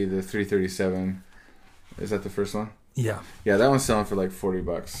 would be the 337. Is that the first one? Yeah. Yeah, that one's selling for like $40.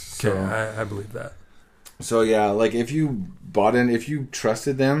 Okay, So, I believe that. So yeah, like if you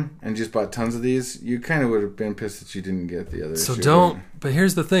trusted them and just bought tons of these, you kind of would have been pissed that you didn't get the other. So but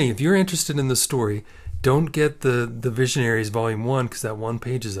here's the thing. If you're interested in the story, don't get the Visionaries Volume 1 because that one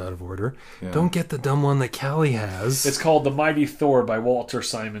page is out of order. Yeah. Don't get the dumb one that Callie has. It's called The Mighty Thor by Walter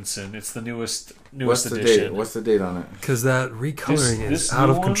Simonson. It's the newest edition. Date? What's the date on it? Because that recoloring is out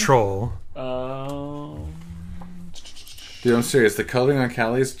of control. Dude, I'm serious. The coloring on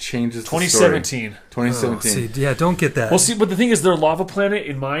Callies changes the story. 2017. 2017. See, yeah, don't get that. Well, see, but the thing is, their lava planet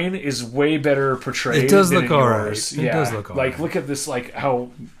in mine is way better portrayed. It does than look in alright. yours. It Yeah. does look like alright. look at this, like how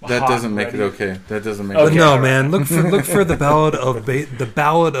That hot doesn't and make it ready. okay. That doesn't make Okay. it No, alright. man. Look for the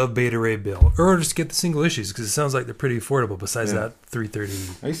Ballad of Beta Ray Bill, or just get the single issues because it sounds like they're pretty affordable. Besides Yeah. that,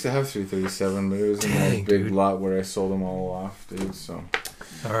 $3.30. I used to have 337, but it was in Dang, that big dude. lot where I sold them all off, dude. So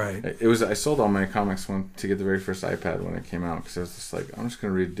All right. it was. I sold all my comics to get the very first iPad when it came out because I was just like, I'm just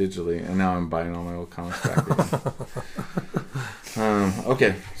gonna read digitally, and now I'm buying all my old comics back again.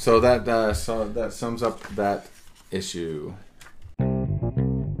 Okay, so that sums up that issue.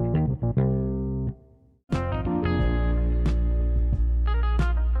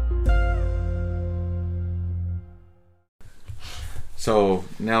 So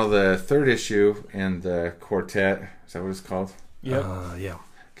now the third issue in the quartet, is that what it's called? Yep. Yeah.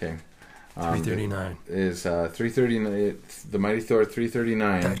 Okay. 339. Is 339, the Mighty Thor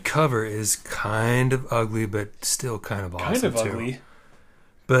 339. That cover is kind of ugly, but still kind of awesome kind of too. ugly.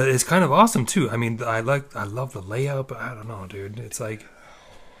 But it's kind of awesome too. I mean, I love the layout, but I don't know, dude. It's like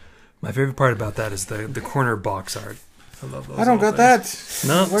my favorite part about that is the corner box art. I love those. I don't little got things. that.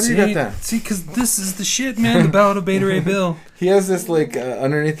 No, Why do see, you got that? See, because this is the shit, man. The Ballad of Beta Ray Bill. He has this like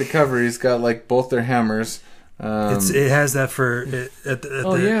underneath the cover. He's got like both their hammers. It has that for at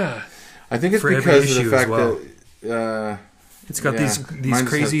Oh the, yeah. I think it's for every because of issue the as fact well. that. It's got Yeah, these mine just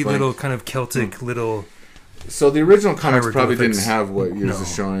crazy has blank. little kind of Celtic little. So the original comics probably didn't Hieroglyphics. have what yours No,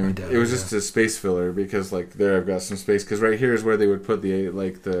 is showing. I doubt It was it, just a space filler because like there I've got some space because right here is where they would put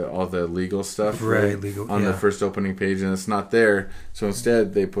all the legal stuff Right, legal, on the yeah. first opening page and it's not there. So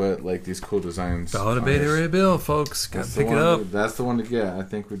instead they put like these cool designs. Ballad of on Beta this. Ray Bill, folks. Got to That's the pick it one- up. That's the one to get. I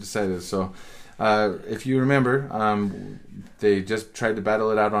think we decided. So, if you remember, they just tried to battle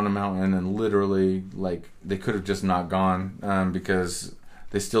it out on a mountain, and literally, like, they could have just not gone because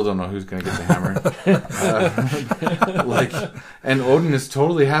they still don't know who's going to get the hammer. And Odin is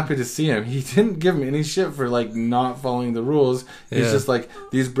totally happy to see him. He didn't give him any shit for like not following the rules. He's Yeah. just like,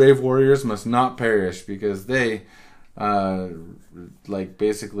 these brave warriors must not perish because they. Like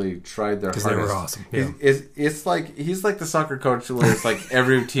basically tried their hardest. Because they were awesome. Yeah. It's like he's like the soccer coach where it's like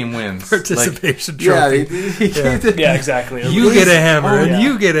every team wins. Participation Like, yeah, trophy. Yeah, exactly. You get a hammer, Oh, and yeah.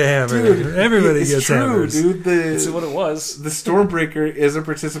 you get a hammer. Dude, Everybody it's gets true, hammers. dude. That's what it was. The Stormbreaker is a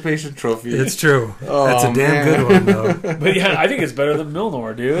participation trophy. It's true. Oh, That's a damn man. good one, though. But yeah, I think it's better than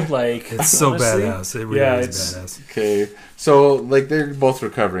Milnor, dude. Like It's so honestly, badass. It really yeah, is badass. Okay, so like they're both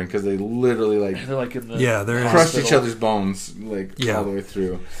recovering because they literally like They're like in the Yeah, they're in crushed hospital. each other's bones like Yeah. all the way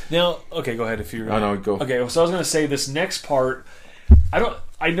through. Now, okay, go ahead if you're. Oh no, go. Okay, so I was going to say this next part.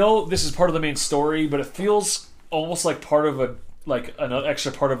 I know this is part of the main story, but it feels almost like part of an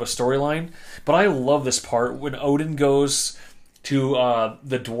extra part of a storyline. But I love this part when Odin goes to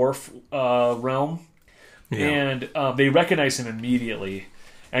the dwarf realm, Yeah. and they recognize him immediately.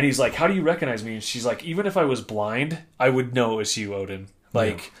 And he's like, "How do you recognize me?" And she's like, "Even if I was blind, I would know it's you, Odin.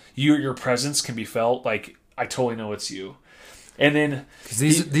 Like your presence can be felt. Like I totally know it's you." And then 'Cause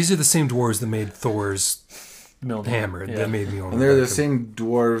these are the same dwarves that made Thor's Mjolnir. hammer. Yeah. That made me. And they're the same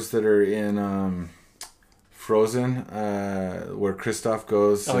dwarves that are in Frozen, where Kristoff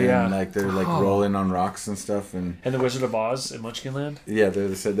goes. Oh, and, yeah. like they're like Oh. rolling on rocks and stuff, and And the Wizard of Oz in Munchkinland. yeah,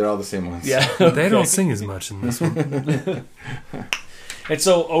 they're all the same ones. Yeah, They okay. don't sing as much in this one. And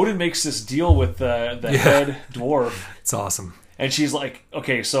so Odin makes this deal with the Yeah. head dwarf, It's awesome. and she's like,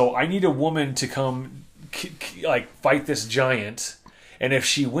 "Okay, so I need a woman to come, like, fight this giant, and if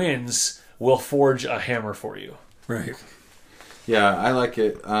she wins, we'll forge a hammer for you." Right. Yeah, I like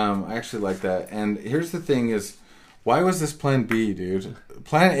it. I actually like that. And here's the thing: is why was this Plan B, dude?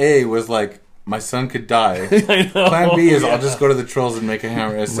 Plan A was like my son could die. I know. Plan B is yeah. I'll just go to the trolls and make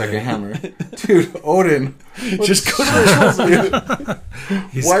a second Right. hammer. Dude, Odin, just go to the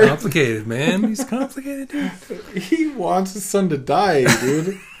trolls. He's Why- complicated, man. He's complicated, dude. he wants his son to die,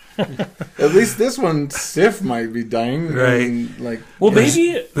 dude. At least this one, Sif might be dying. Right. And, like, Well, Yeah,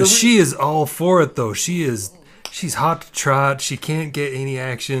 maybe, But she is all for it, though. She's hot to trot. She can't get any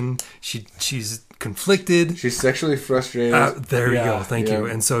action. She's conflicted. she's sexually frustrated. There you Yeah, go. Thank you.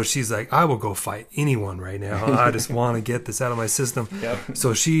 yeah. And so she's like, I will go fight anyone right now. I just want to get this out of my system. Yep.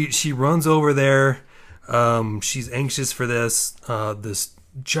 So she runs over there. She's anxious for this. This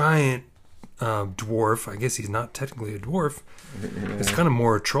giant dwarf. I guess he's not technically a dwarf. It's kind of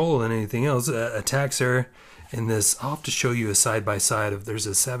more a troll than anything else. Attacks her. And this, I'll have to show you a side by side of. There's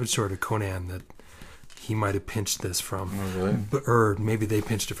a Savage Sword of Conan that he might have pinched this from. Oh, really? Or maybe they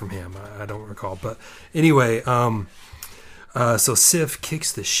pinched it from him. I don't recall. But anyway, So Sif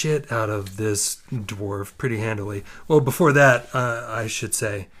kicks the shit out of this dwarf pretty handily. Well, before that, I should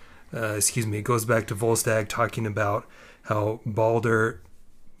say, it goes back to Volstagg talking about how Balder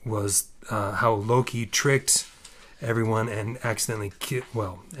was, how Loki tricked everyone and accidentally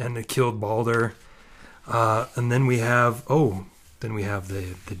killed Balder. And then we have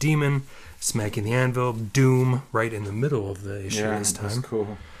the demon smacking the anvil, Doom right in the middle of the issue this time. That's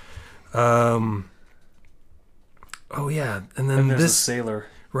cool. And then there's this the sailor.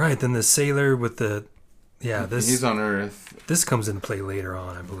 Right, then the sailor with he's on Earth. This comes into play later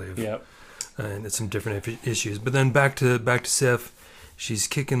on, I believe. Yep. And it's some different issues. But then back to Sif, she's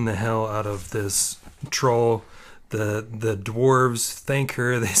kicking the hell out of this troll. The dwarves thank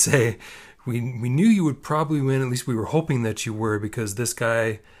her. They say, we knew you would probably win. At least we were hoping that you were, because this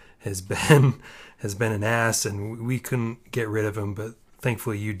guy has been an ass and we couldn't get rid of him, but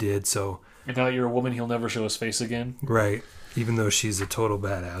thankfully you did. So, and now that you're a woman, he'll never show his face again. Right. Even though she's a total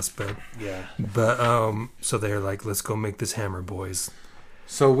badass, so they're like, let's go make this hammer, boys.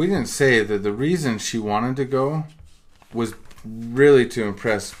 So we didn't say that the reason she wanted to go was really to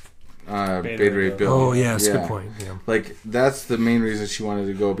impress Beta Ray Bill. Oh yeah, that's a good point. Yeah. Like, that's the main reason she wanted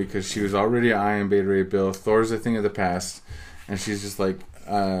to go, because she was already eyeing Beta Ray Bill. Thor's a thing of the past, and she's just like,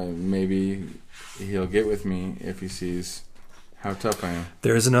 maybe he'll get with me if he sees how tough I am.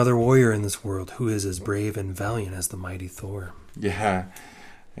 There is another warrior in this world who is as brave and valiant as the mighty Thor. Yeah.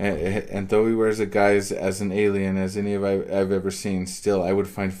 And though he wears a guise as an alien as any of I've ever seen, still I would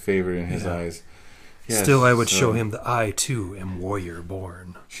find favor in his eyes. Yes, still, I would show him that I, too, am warrior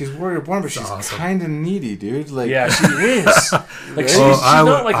born. She's warrior born, but she's awesome. Kind of needy, dude. Like, yeah, she is. Like, she's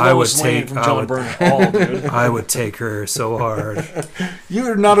not like Lois Lane from John Byrne at all, dude. I would take her so hard.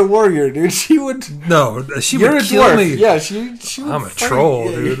 You're not a warrior, dude. She would... No, she would kill dwarf. me. Yeah, she would I'm a troll,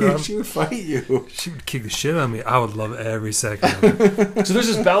 dude. She would fight you. She would kick the shit out of me. I would love every second of it. So there's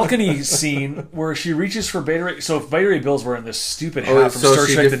this balcony scene where she reaches for Beta Ray... So if Beta Ray Bill's wearing this stupid hat from Star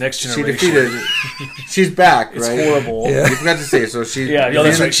Trek The Next Generation... She defeated... She's back, right? It's horrible. Yeah. You forgot to say, so she... Yeah,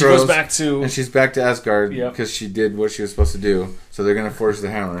 that's right. She goes back to... And she's back to Asgard because she did what she was supposed to do. So they're going to forge the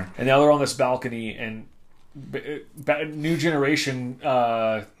hammer. And now they're on this balcony, and new generation,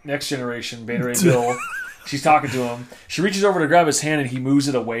 next generation, Beta Ray Bill, she's talking to him. She reaches over to grab his hand, and he moves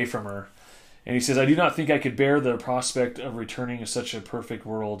it away from her. And he says, I do not think I could bear the prospect of returning to such a perfect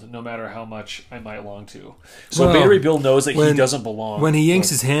world, no matter how much I might long to. So Beta Ray Bill knows that he doesn't belong. When he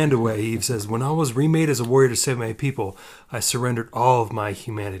yanks his hand away, he says, when I was remade as a warrior to save my people, I surrendered all of my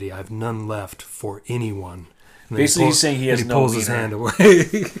humanity. I have none left for anyone. Basically, he's saying he has no pulls his hand away.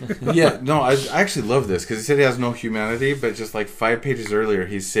 Yeah, no, I actually love this, because he said he has no humanity, but just like 5 pages earlier,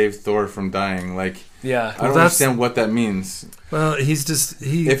 he saved Thor from dying. Like, yeah, I don't understand what that means. Well,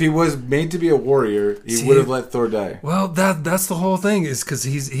 if he was made to be a warrior, he would have let Thor die. Well, that's the whole thing, is because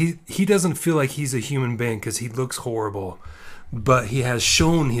he doesn't feel like he's a human being because he looks horrible, but he has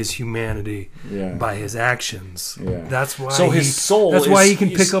shown his humanity by his actions. Yeah. That's why. So his soul. That's why he can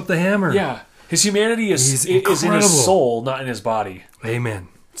pick up the hammer. Yeah, his humanity is in his soul, not in his body. Amen.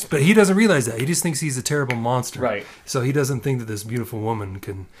 But he doesn't realize that. He just thinks he's a terrible monster. Right. So he doesn't think that this beautiful woman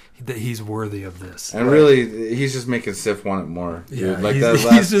that he's worthy of this. And really, he's just making Sif want it more. Dude. Yeah, like that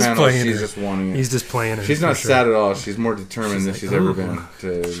last panel, she's her. just wanting it. He's just playing her. She's not sad at all. She's more determined than she's ever been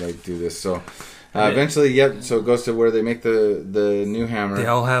to like do this. So eventually, so it goes to where they make the new hammer. They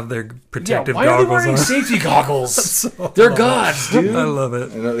all have their protective why goggles are they wearing on. safety goggles? They're gods, dude. I love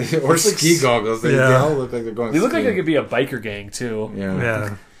it. Or ski goggles. They all look like they're going. They look like they could be a biker gang too.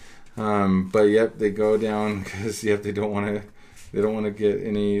 Yeah. But they go down because they don't want to get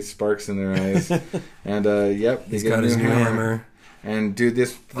any sparks in their eyes. And they he's get got a new his new hammer. And dude,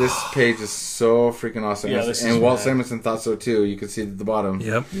 this page is so freaking awesome. Yeah, and Walt Simonson thought so too. You can see at the bottom.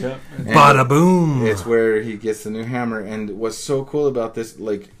 Yep. And bada boom. It's where he gets the new hammer. And what's so cool about this,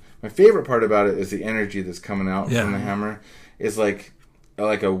 like my favorite part about it, is the energy that's coming out from the hammer. Is like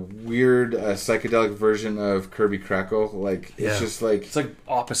a weird psychedelic version of Kirby Crackle. Like it's just like it's like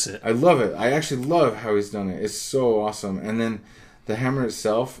opposite. I love it. I actually love how he's done it. It's so awesome. And then the hammer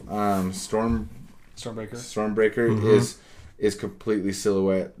itself, Stormbreaker is completely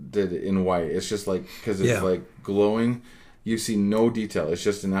silhouetted in white. It's just like, because it's like glowing. You see no detail. It's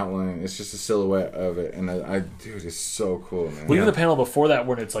just an outline. It's just a silhouette of it. And dude, it's so cool, man. Well, even the panel before that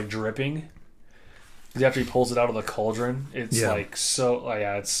when it's like dripping. After he pulls it out of the cauldron, it's like so.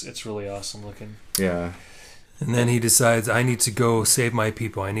 It's really awesome looking. Yeah. And then he decides, I need to go save my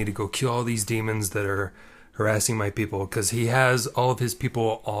people. I need to go kill all these demons that are harassing my people, because he has all of his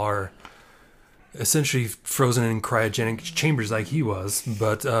people are essentially frozen in cryogenic chambers like he was,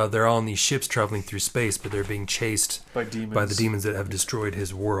 but they're all on these ships traveling through space, but they're being chased By demons. by the demons that have destroyed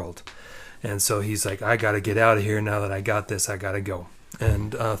his world. And so he's like, I got to get out of here now that I got this. I got to go.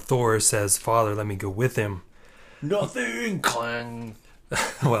 And Thor says, Father, let me go with him. Nothing, clang.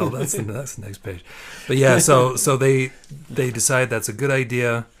 Well, that's the next page. But yeah, so they decide that's a good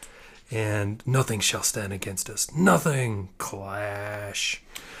idea, and nothing shall stand against us. Nothing. Clash.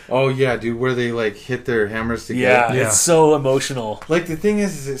 Oh yeah, dude, where they like hit their hammers together. Yeah, Yeah. it's so emotional. Like the thing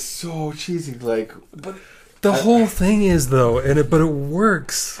is it's so cheesy. Like, But The whole thing is though, but it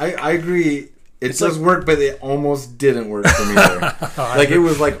works. I agree. It It's does like- work, but it almost didn't work for me there. Like it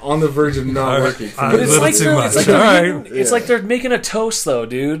was like on the verge of not working. For I- me. But it's little like, too they're, much. it's, like they're Alright. eating- it's Yeah. like they're making a toast, though,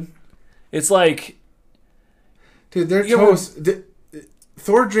 dude. It's like, Dude, they're You ever- toast.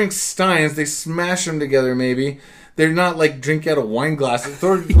 Thor drinks steins. They smash them together. Maybe they're not like drink out of wine glasses.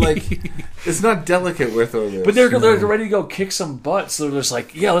 Thor like it's not delicate where Thor lives. but they're ready to go kick some butt, so they're just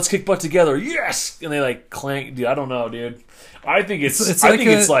like, yeah, let's kick butt together, yes, and they like clank. Dude, I don't know, dude. I think it's I think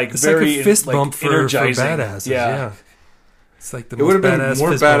it's like very a fist like, bump for energizing. badasses. Yeah. It's like the It would have most been badass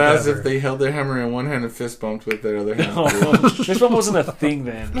more fist bump badass ever. if they held their hammer in one hand and fist bumped with their other hand. This one wasn't a thing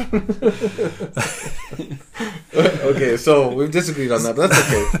then. Okay, so we've disagreed on that, but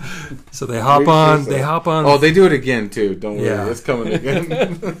that's okay. So they hop Great on. choice, They though. hop on. Oh, they do it again too. Don't worry, Yeah. it's coming again.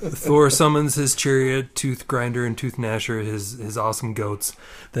 Thor summons his chariot, Tooth Grinder and Tooth Gnasher, his awesome goats.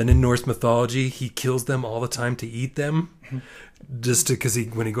 Then in Norse mythology, he kills them all the time to eat them. Just because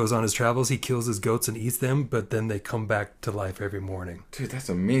when he goes on his travels, he kills his goats and eats them, but then they come back to life every morning. Dude, that's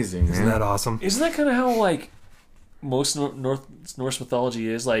amazing, man. Isn't that awesome? Isn't that kind of how like most Norse mythology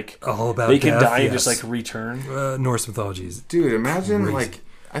is? Like All about they can death, die and yes. just like return. Norse mythology is Dude, imagine Crazy. like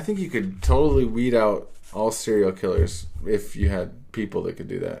I think you could totally weed out all serial killers if you had people that could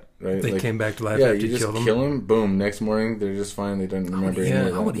do that, right? they Like, came back to life yeah, after you you just killed kill them. them. Boom, next morning they're just fine. They don't remember any Yeah, of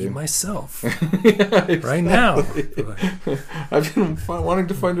I that. would eat dude. myself Yeah, right now. I've been wanting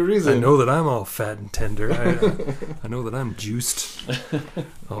to find a reason. I know that I'm all fat and tender. I know that I'm juiced.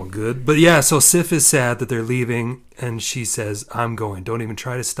 All good. But yeah, so Sif is sad that they're leaving, and she says, I'm going. Don't even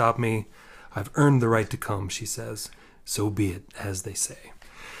try to stop me. I've earned the right to come, she says. So be it, as they say.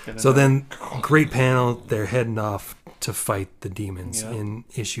 So then, great panel. They're heading off to fight the demons Yeah. in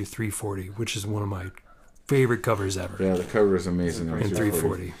issue 340, which is one of my favorite covers ever. Yeah, the cover is amazing. In on In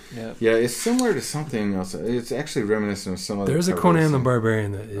 340. Yeah. Yeah, it's similar to something else. It's actually reminiscent of some other There's a covers. Conan the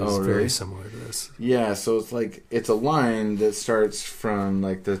Barbarian that is Oh, really? very similar to this. Yeah, so it's like it's a line that starts from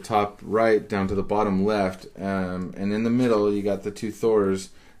like the top right down to the bottom left, and in the middle you got the two Thors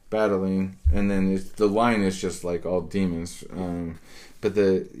battling, and then the line is just like all demons. But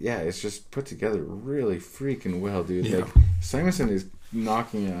it's just put together really freaking well, dude. Yeah. Like Simonson is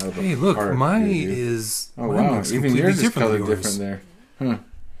knocking it out of the Hey, look, park. mine dude. is. Oh mine wow, looks even completely yours is different than colored yours. different there. Huh.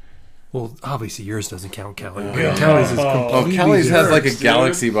 Well, obviously yours doesn't count, Kelly. Yeah. Kelly's is Oh, Oh, completely Kelly's has different. like a dude.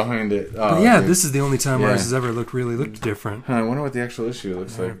 galaxy behind it. Oh, But yeah, dude. this is the only time Yeah. ours has ever looked different. Huh, I wonder what the actual issue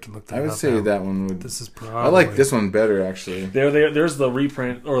looks I like. have to look that I would up say now. that one would. This is probably. I like this one better, actually. There's the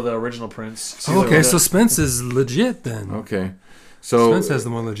reprint or the original prints. See, Okay, they're- so Spence is legit then. Okay, so Spence has the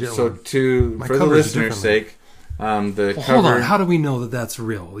more legit so one. to for the covers are listener's different. sake, the Well, cover. hold on, how do we know that that's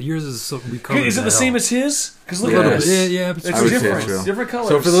real? Yours is so we covered Is it the hell. same as his? Because look Yeah. at Yeah, this. yeah, but It's I would say different. so. Different colors.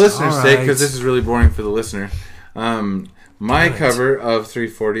 So for the listener's All sake, right. because this is really boring for the listener, my Right. cover of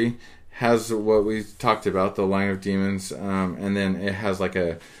 340 has what we talked about, the line of demons, and then it has like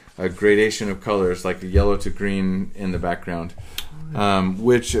a gradation of colors, like yellow to green in the background,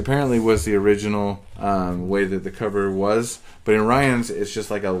 which apparently was the original way that the cover was. But in Ryan's, it's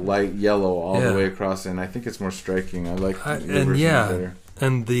just like a light yellow all Yeah. the way across, and I think it's more striking. I like your And version yeah, better.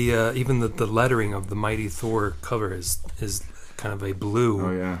 and the even the lettering of the Mighty Thor cover is kind of a blue.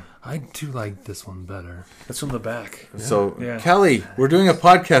 Oh yeah. I do like this one better. That's from the back. So Yeah. Kelly, we're doing a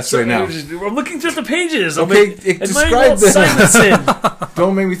podcast right now. I'm looking through the pages. I'm Okay, like, describe them. them. Simonson.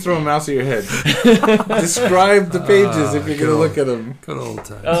 Don't make me throw a mouse at your head. Describe the pages if you're going to look at them. Good old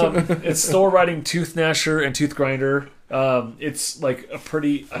times. It's Thor riding Tooth Gnasher and Tooth Grinder. It's like a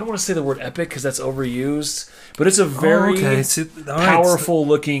pretty. I don't want to say the word epic because that's overused, but it's a very okay. So, all right, powerful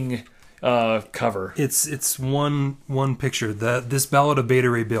looking cover. It's one picture. This Ballad of Beta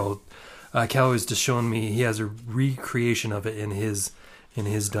Ray Bill, Cal was just showing me. He has a recreation of it in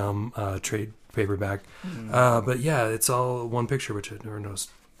his dumb trade paperback. But yeah, it's all one picture, which I never noticed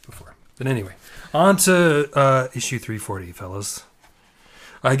before. But anyway, on to issue 340, fellas.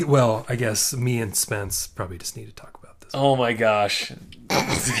 I guess me and Spence probably just need to talk about this. Oh my gosh.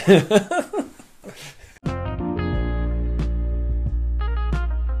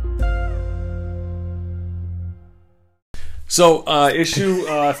 So, issue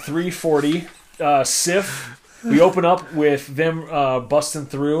 340, Sif. We open up with them busting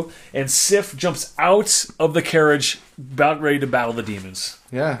through, and Sif jumps out of the carriage, about ready to battle the demons.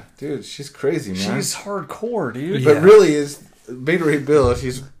 Yeah, dude, she's crazy, man. She's hardcore, dude. But really, is Beta Ray Bill,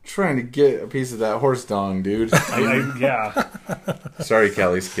 she's trying to get a piece of that horse dong, dude. Yeah. Sorry,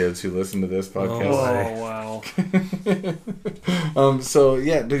 Callie's kids who listen to this podcast. Oh, wow. So,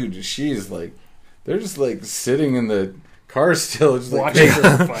 yeah, dude, she's like, they're just like sitting in the car still. Just like, Watching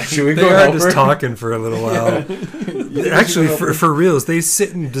her fight. should we They go are help just her? talking for a little while. Actually, for reals, they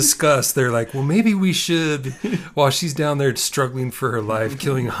sit and discuss. They're like, well, maybe we should, while she's down there struggling for her life,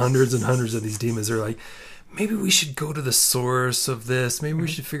 killing hundreds and hundreds of these demons, they're like, maybe we should go to the source of this. Maybe we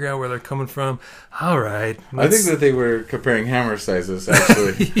should figure out where they're coming from. All right. I think that they were comparing hammer sizes,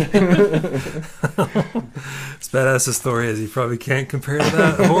 actually. As badass a story is, you probably can't compare to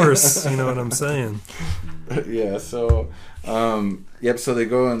that horse. You know what I'm saying? Yeah, so, yep, so they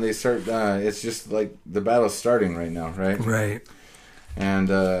go and they start, it's just like the battle's starting right now, right? Right. And,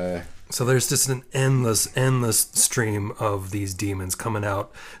 So there's just an endless stream of these demons coming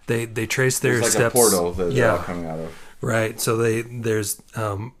out. They trace their it's like steps. a portal that they're all coming out of. Right. So there's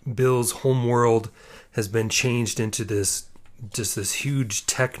Bill's home world has been changed into this huge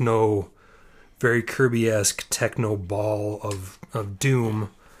techno, very Kirby-esque techno ball of doom.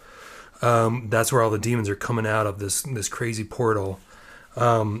 That's where all the demons are coming out of this crazy portal.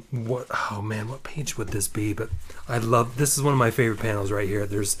 What page would this be? But I love, this is one of my favorite panels right here.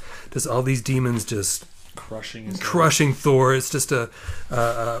 There's just all these demons just crushing Thor. It's just a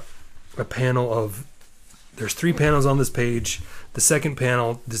panel of, there's 3 panels on this page. The second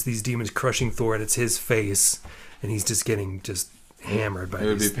panel is these demons crushing Thor, and it's his face, and he's just getting hammered by It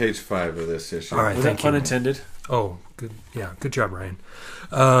would be page 5 of this issue. All right, Was thank that you. pun intended? Oh, good. Yeah, good job, Ryan.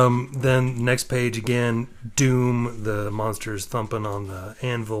 Then next page again, Doom, the monster's thumping on the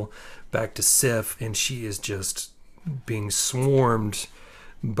anvil, back to Sif, and she is just being swarmed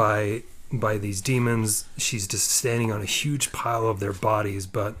by these demons. She's just standing on a huge pile of their bodies,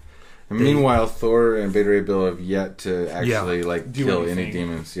 but And meanwhile, Thor and Beta Ray Bill have yet to actually Do kill anything. any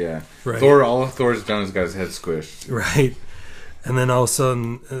demons. Yeah, Right. All Thor's done is got his head squished. right. And then all of a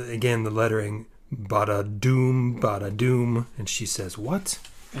sudden, again, the lettering, bada doom, and she says, "What?"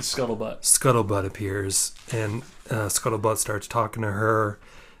 And Scuttlebutt. Scuttlebutt appears, and Scuttlebutt starts talking to her.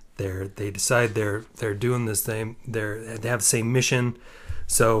 They decide they're doing this thing. They have the same mission.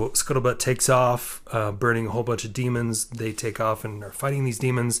 So Scuttlebutt takes off, burning a whole bunch of demons. They take off and are fighting these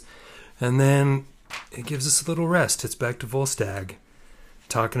demons, and then it gives us a little rest. It's back to Volstagg,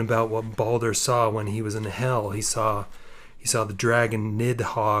 talking about what Baldur saw when he was in hell. He saw the dragon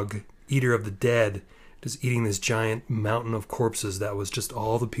Nidhogg, eater of the dead, just eating this giant mountain of corpses that was just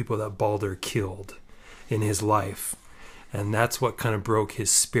all the people that Baldur killed in his life. And that's what kind of broke his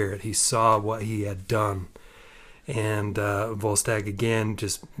spirit. He saw what he had done. And Volstagg again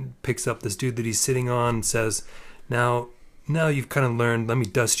just picks up this dude that he's sitting on and says, now you've kind of learned, let me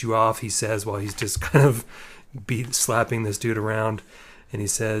dust you off, he says, while he's just kind of slapping this dude around. And he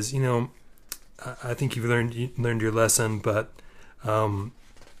says, I think you've learned your lesson, but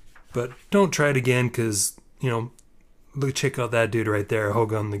don't try it again, because, check out that dude right there,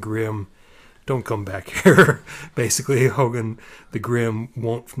 Hogun the Grim. Don't come back here. Basically, Hogun the Grim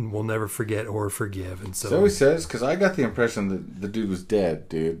will never forget or forgive. And So he says, because I got the impression that the dude was dead,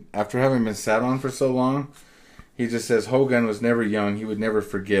 dude. After having been sat on for so long, he just says Hogun was never young, he would never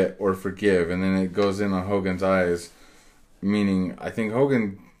forget or forgive. And then it goes in on Hogun's eyes, meaning I think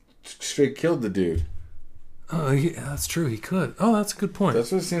Hogun straight killed the dude. Oh, yeah, that's true. He could. Oh, that's a good point.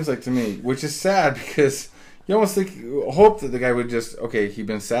 That's what it seems like to me, which is sad because you almost hope that the guy would just, he'd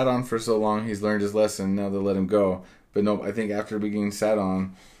been sat on for so long, he's learned his lesson, now they'll let him go. But no, I think after being sat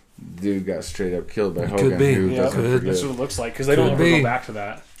on, dude got straight up killed by Hogun. Could be. Who Yeah, doesn't could. that's forgive. what it looks like, because they Could don't ever be. go back to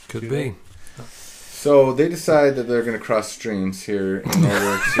that. Could do be. So they decide that they're going to cross streams here in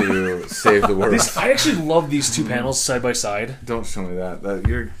order to save the world. I actually love these 2 panels side by side. Don't show me that.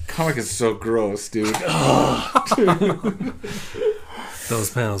 Your comic is so gross, dude.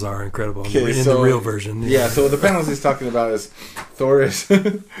 Those panels are incredible in Okay, the real version. Yeah, so the panels he's talking about is Thor is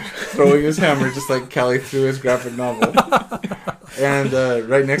throwing his hammer just like Callie threw his graphic novel. And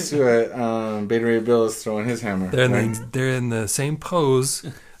right next to it, Beta Ray Bill is throwing his hammer. They're in the same pose.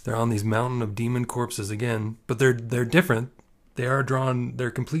 They're on these mountain of demon corpses again, but they're different. They are drawn.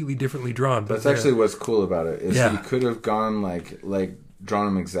 They're completely differently drawn. But That's actually what's cool about it. Is Yeah. he could have gone like drawn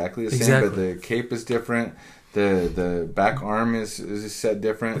them exactly the same, Exactly. but the cape is different. The back arm is set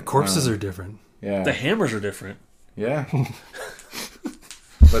different. the corpses are different. Yeah. The hammers are different. Yeah.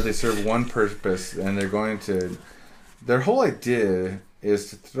 But they serve one purpose, and they're going to their whole idea is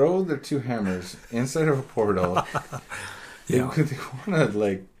to throw their two hammers inside of a portal. They want to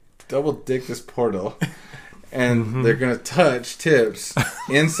like double dick this portal, and they're gonna touch tips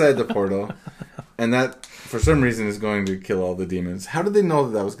inside the portal, and that for some reason is going to kill all the demons. How did they know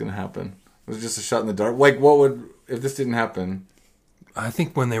that was going to happen? It was just a shot in the dark. Like, what would if this didn't happen? I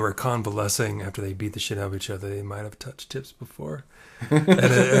think when they were convalescing after they beat the shit out of each other, they might have touched tips before.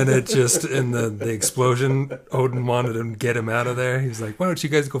 and it just, in the explosion, Odin wanted to get him out of there. He was like, why don't you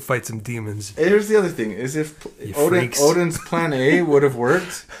guys go fight some demons? Here's the other thing, is if Odin's plan A would have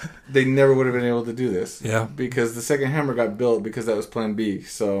worked, they never would have been able to do this. Yeah. Because the second hammer got built because that was plan B.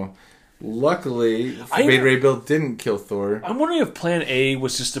 So, luckily, Beta Ray Bill didn't kill Thor. I'm wondering if plan A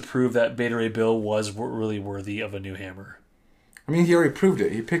was just to prove that Beta Ray Bill was really worthy of a new hammer. I mean, he already proved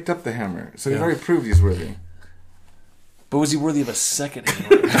it. He picked up the hammer. So he's already proved he's worthy. But was he worthy of a second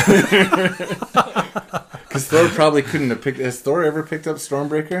hammer? Because Thor probably couldn't have picked... Has Thor ever picked up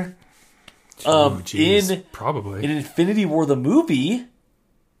Stormbreaker? Probably. In Infinity War, the movie...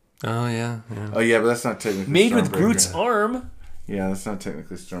 Oh, yeah. Oh, yeah, but that's not technically made with Groot's arm. Yeah, that's not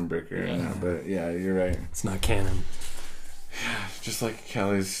technically Stormbreaker. But yeah, you're right. It's not canon. Just like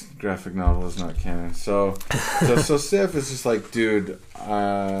Kelly's graphic novel is not canon. So Sif is just like, dude.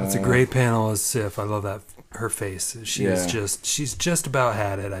 That's a great panel as Sif. I love that. Her face. She's just about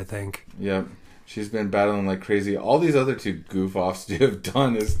had it, I think. Yep. She's been battling like crazy. All these other two goof-offs have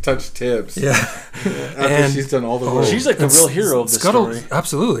done is touch tips. Yeah. After she's done all the work. She's like the real hero of this story.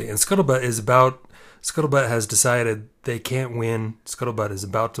 Absolutely. And Scuttlebutt has decided they can't win. Scuttlebutt is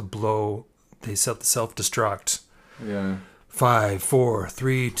about to blow. They set the self-destruct. Yeah. 5, 4,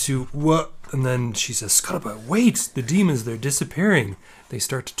 3, 2, what? And then she says, Scuttlebutt, wait! The demons, they're disappearing. They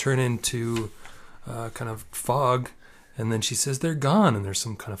start to turn into kind of fog. And then she says, they're gone. And there's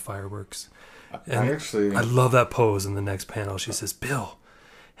some kind of fireworks. And I love that pose in the next panel. She says, Bill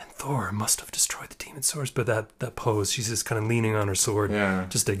and Thor must have destroyed the demon source. But that pose, she's just kind of leaning on her sword. Yeah.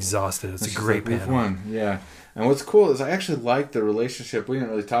 Just exhausted. It's a great panel. We've won. Yeah. And what's cool is I actually like the relationship. We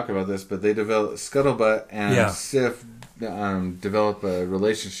didn't really talk about this, but they developed Scuttlebutt and Sif develop a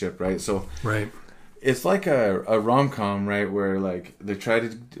relationship, right? So it's like a rom-com, right, where like they try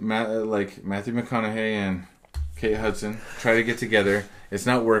to like Matthew McConaughey and Kate Hudson try to get together. It's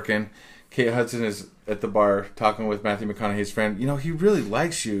not working. Kate Hudson is at the bar talking with Matthew McConaughey's friend. You know, he really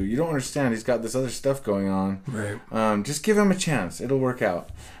likes you. You don't understand. He's got this other stuff going on. Right. Just give him a chance. It'll work out.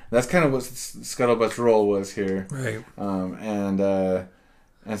 That's kind of what Scuttlebutt's role was here. Right.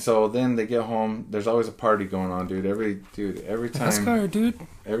 And so then they get home. There's always a party going on, dude. Every time. Asgard, dude.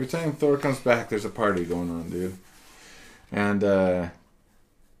 Every time Thor comes back, there's a party going on, dude. And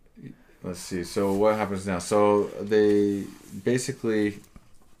let's see. So what happens now? So they basically.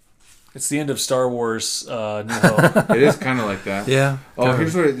 It's the end of Star Wars New Hope. It is kind of like that. Yeah. Oh,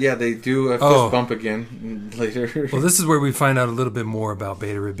 here's where they do a fist bump again later. Well, this is where we find out a little bit more about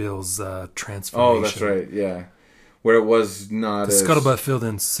Beta Ray Bill's transformation. Oh, that's right. Yeah. Where it was not as... Scuttlebutt filled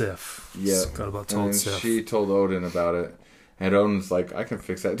in Sif. Yeah. Scuttlebutt told Sif. She told Odin about it. And Odin's like, I can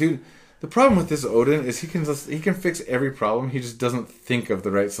fix that. Dude, the problem with this Odin is he can fix every problem. He just doesn't think of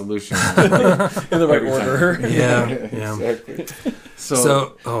the right solution. In the right order. Yeah. Exactly.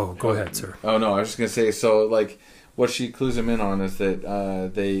 So, go ahead, sir. Oh, no, I was just going to say, so, like, what she clues him in on is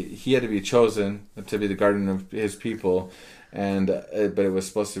that he had to be chosen to be the guardian of his people, but it was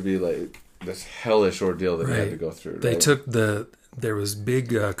supposed to be, like, this hellish ordeal that they had to go through. They took there was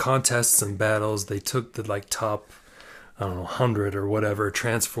big contests and battles. They took the, like, top, 100 or whatever,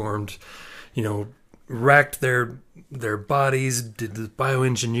 transformed, racked their bodies, did the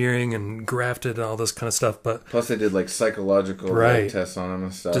bioengineering and grafted and all this kind of stuff. But plus they did like psychological tests on him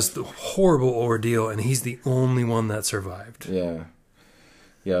and stuff. Just a horrible ordeal, and he's the only one that survived. Yeah,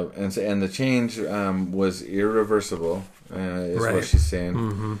 and the change was irreversible. Is what she's saying.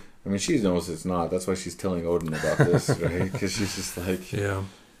 Mm-hmm. I mean, she knows it's not. That's why she's telling Odin about this, right? Because she's just like,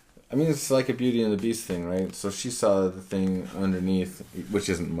 I mean, it's like a Beauty and the Beast thing, right? So she saw the thing underneath, which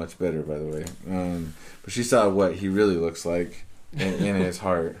isn't much better, by the way. But she saw what he really looks like in his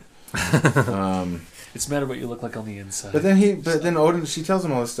heart. It's matter what you look like on the inside. But then Odin, she tells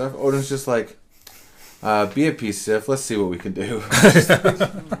him all this stuff. Odin's just like, be at peace, Sif. Let's see what we can do.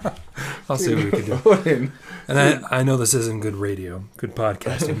 I'll see what we can do. Odin. And I know this isn't good radio, good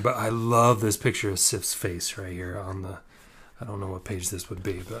podcasting, but I love this picture of Sif's face right here on the... I don't know what page this would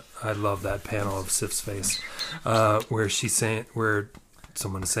be, but I love that panel of Sif's face, where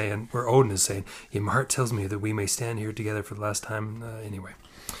Odin is saying, "My heart tells me that we may stand here together for the last time." Anyway,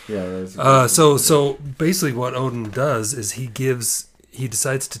 so basically, what Odin does is he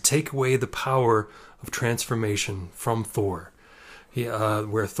decides to take away the power of transformation from Thor.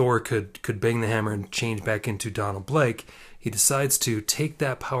 Where Thor could bang the hammer and change back into Donald Blake, he decides to take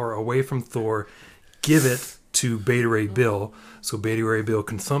that power away from Thor, give it to Beta Ray Bill, so Beta Ray Bill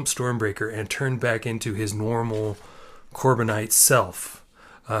can thump Stormbreaker and turn back into his normal Corbinite self,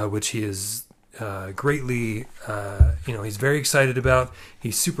 which he is greatly, he's very excited about.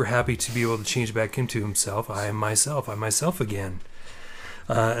 He's super happy to be able to change back into himself. I'm myself again.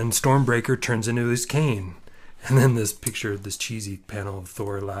 And Stormbreaker turns into his cane. And then this cheesy panel of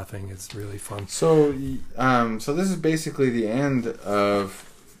Thor laughing is really fun. So this is basically the end of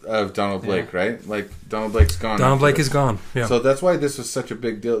Donald Blake, right? Like, Donald Blake's gone. Donald Blake is gone, yeah. So that's why this was such a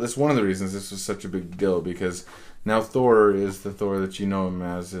big deal. That's one of the reasons this was such a big deal, because now Thor is the Thor that you know him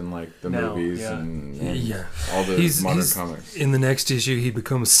as in, like, the movies and all the modern comics. In the next issue, he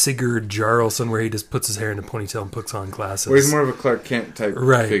becomes Sigurd Jarlson, where he just puts his hair in a ponytail and puts on glasses. Where he's more of a Clark Kent type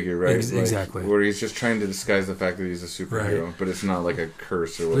figure, right? Exactly. Where he's just trying to disguise the fact that he's a superhero, but it's not like a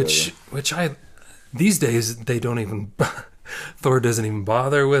curse or whatever. These days, they don't even... Thor doesn't even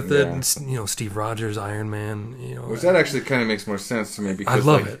bother with it. Yeah. Steve Rogers, Iron Man. Which that actually kind of makes more sense to me, because I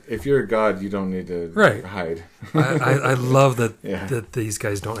love it. If you're a god, you don't need to hide. I love that that these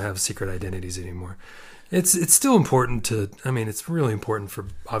guys don't have secret identities anymore. It's still important to. I mean, it's really important for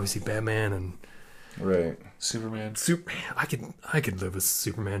obviously Batman and Superman. I could live with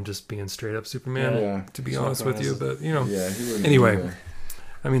Superman just being straight up Superman. To be honest with you, but he wouldn't anyway.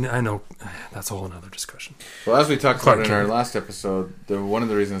 I mean, I know that's a whole other discussion. Well, as we talked about in our last episode, one of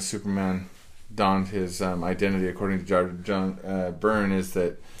the reasons Superman donned his identity, according to John Byrne, is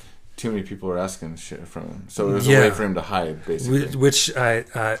that too many people were asking shit from him. So it was a way for him to hide, basically. Which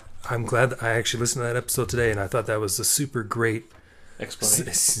I'm glad that I actually listened to that episode today, and I thought that was a super great explanation.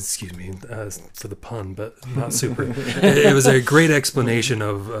 Excuse me for the pun, but not super. It was a great explanation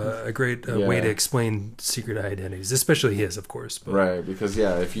of a great way to explain secret identities, especially his, of course. But right, because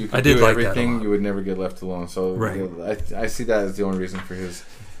if you could do everything, you would never get left alone. So I see that as the only reason for his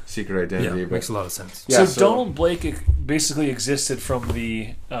secret identity. Yeah, makes a lot of sense. Yeah, so Donald Blake basically existed from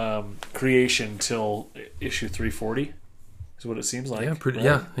the creation till issue 340, is what it seems like. Yeah,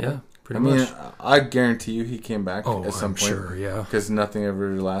 pretty much. I guarantee you he came back at some point. Sure, because nothing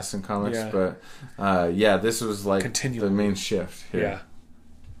ever lasts in comics. Yeah. But this was like the main shift here. Yeah.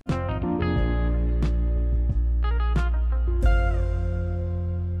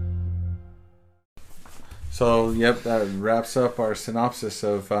 So, that wraps up our synopsis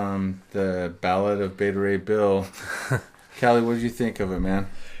of the Ballad of Beta Ray Bill. Callie, what did you think of it, man?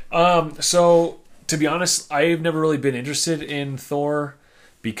 So, to be honest, I've never really been interested in Thor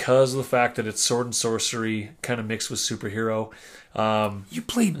because of the fact that it's sword and sorcery kind of mixed with superhero. You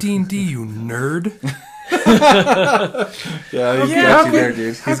play D&D, you nerd. He's got you there,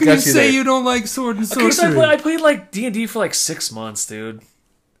 dude. How can you say you don't like sword and sorcery? I played like D&D for like 6 months, dude.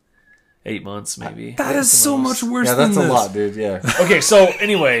 8 months, maybe. That is so much worse than this. Yeah, that's a lot, dude, Okay, so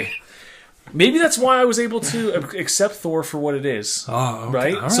anyway, maybe that's why I was able to accept Thor for what it is. Oh, okay.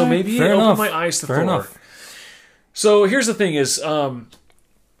 Right? All right? So maybe it opened my eyes to Thor. Enough. So here's the thing is,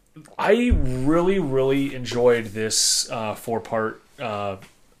 I really, really enjoyed this 4-part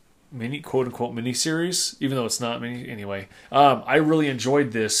quote-unquote mini-series, even though it's not mini anyway. I really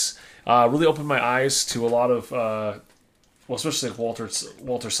enjoyed this. Really opened my eyes to a lot of... especially like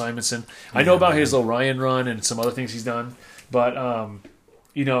Walter Simonson. I know about his Orion run and some other things he's done, but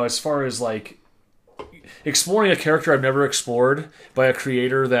as far as like exploring a character I've never explored by a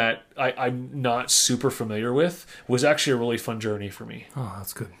creator that I'm not super familiar with was actually a really fun journey for me. Oh,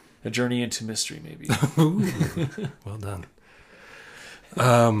 that's good. A journey into mystery, maybe. Well done.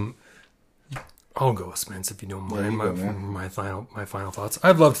 I'll go with Spence if you don't mind. My final thoughts.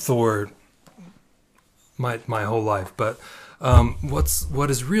 I've loved Thor my whole life, but what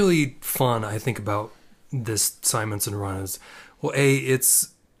is really fun, I think, about this Simonson run is, well,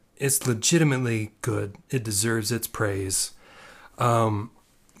 it's legitimately good. It deserves its praise.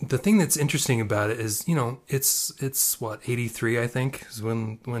 The thing that's interesting about it is, it's what, 83, I think, is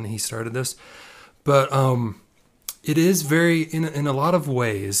when he started this, but it is very in a lot of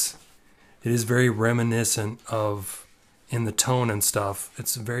ways, it is very reminiscent of. In the tone and stuff,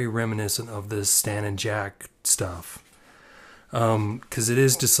 it's very reminiscent of this Stan and Jack stuff. Because it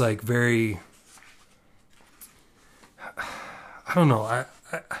is just like very... I don't know.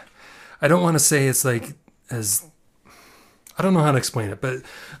 I don't want to say it's like as... I don't know how to explain it, but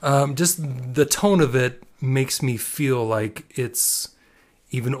just the tone of it makes me feel like it's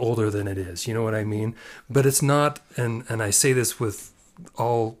even older than it is. You know what I mean? But it's not, and I say this with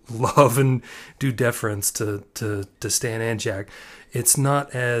all love and due deference to Stan and Jack, it's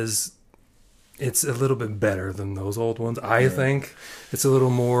not as it's a little bit better than those old ones. I think it's a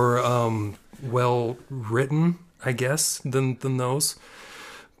little more well written, I guess, than those.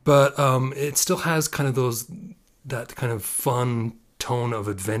 But it still has kind of that kind of fun tone of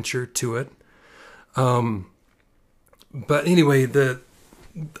adventure to it. But anyway,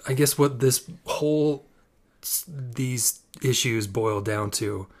 I guess what these issues boil down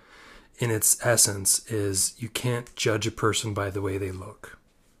to, in its essence, is you can't judge a person by the way they look.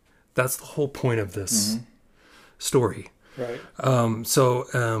 That's the whole point of this story. Right.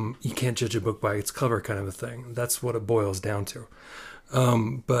 So you can't judge a book by its cover, kind of a thing. That's what it boils down to.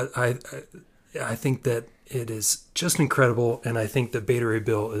 But I think that it is just incredible, and I think that Beta Ray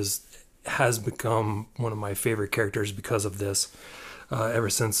Bill has become one of my favorite characters because of this. Ever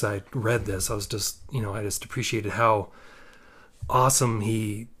since I read this, I just appreciated how awesome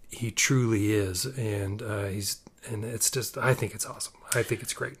he truly is, and it's just, I think it's awesome. I think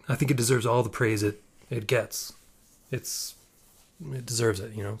it's great. I think it deserves all the praise it gets. It deserves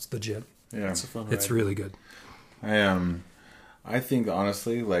it. It's legit. Yeah, it's a fun ride. It's really good. I think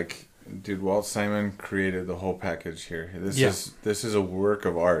honestly, like, dude, Walt Simon created the whole package here. This is a work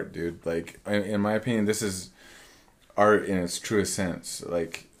of art, dude. Like, in my opinion, this is art in its truest sense.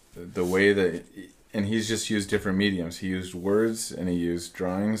 Like, the way that, and he's just used different mediums. He used words and he used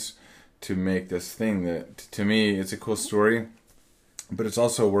drawings to make this thing that, to me, it's a cool story, but it's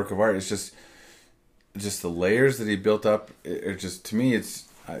also a work of art. It's just the layers that he built up. It just, to me, it's,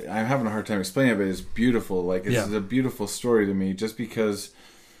 I'm having a hard time explaining it, but it's beautiful. Like, it's a beautiful story to me, just because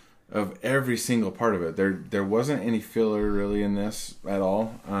of every single part of it. There wasn't any filler really in this at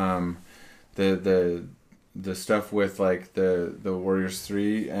all. The stuff with, like, the Warriors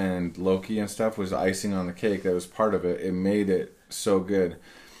 3 and Loki and stuff was icing on the cake. That was part of it. It made it so good.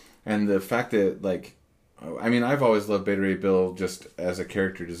 And the fact that, like, I mean, I've always loved Beta Ray Bill just as a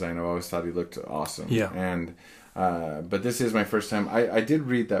character design. I've always thought he looked awesome. Yeah. And but this is my first time. I did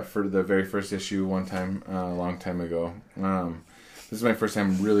read that for the very first issue one time, a long time ago. This is my first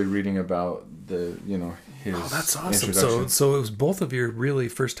time really reading about his that's awesome. introduction. So it was both of your really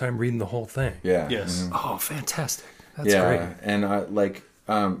first time reading the whole thing. Yeah. Yes. Mm-hmm. Oh, fantastic. That's great. And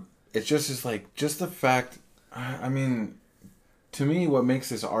it just is like, just the fact, I mean, to me, what makes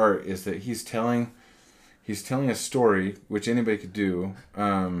this art is that he's telling a story, which anybody could do.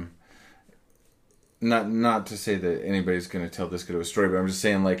 Not to say that anybody's going to tell this good of a story, but I'm just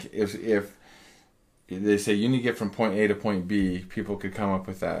saying, like, if they say you need to get from point A to point B, people could come up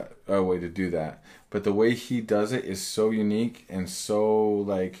with a way to do that. But the way he does it is so unique and so,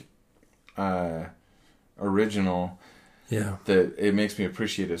 like, original. Yeah. That it makes me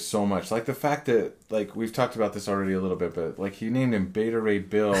appreciate it so much. Like, the fact that, like, we've talked about this already a little bit, but, like, he named him Beta Ray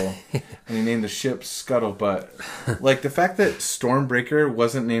Bill and he named the ship Scuttlebutt. Like, the fact that Stormbreaker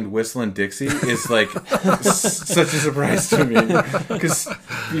wasn't named Whistling Dixie is, like, such a surprise to me.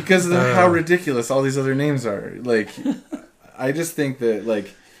 Because of how ridiculous all these other names are. Like, I just think that,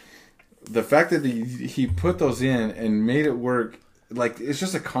 like, the fact that he put those in and made it work, like, it's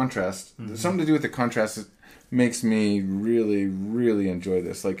just a contrast. Mm-hmm. Something to do with the contrast makes me really, really enjoy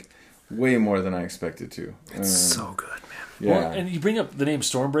this, like, way more than I expected to. It's so good, man. Yeah. Well, and you bring up the name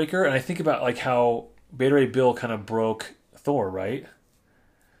Stormbreaker, and I think about, like, how Beta Ray Bill kind of broke Thor, right?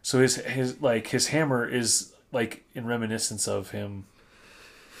 So his hammer is, like, in reminiscence of him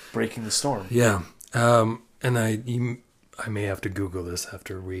breaking the storm. Yeah. And I may have to Google this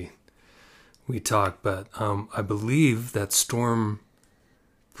after we talk, but I believe that Stormbreaker.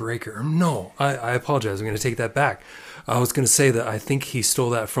 No, I apologize. I'm going to take that back. I was going to say that I think he stole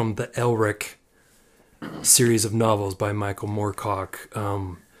that from the Elric series of novels by Michael Moorcock.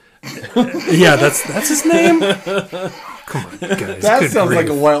 Yeah, that's his name. Come on, guys. That sounds like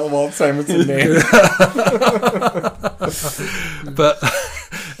a Walt Simonson name. But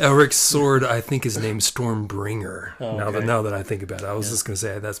Elric's sword, I think, is named Stormbringer. Oh, okay. Now that I think about it, I was just going to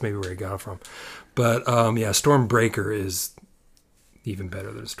say that's maybe where I got it from. But yeah, Stormbreaker is even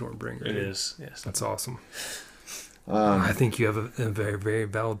better than Stormbringer. It is. Yes, that's awesome. I think you have a very, very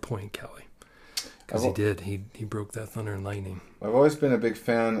valid point, Kelly. Because he did. He broke that thunder and lightning. I've always been a big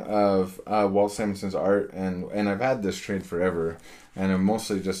fan of Walt Simonson's art, and I've had this trade forever, and I've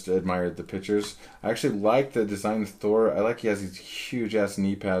mostly just admired the pictures. I actually like the design of Thor. I like he has these huge-ass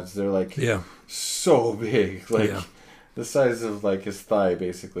knee pads. They're, like, so big. Like, the size of, like, his thigh,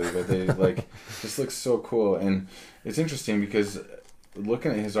 basically. But they, like, just look so cool. And it's interesting because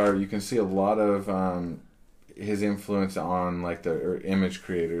looking at his art, you can see a lot of... his influence on like the image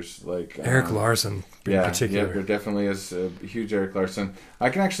creators, like Eric Larson in particular. Yeah, there definitely is a huge Eric Larson. I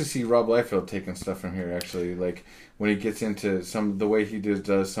can actually see Rob Liefeld taking stuff from here. Actually, like when he gets into the way he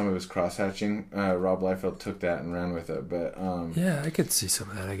does some of his cross hatching, Rob Liefeld took that and ran with it. But yeah, I could see some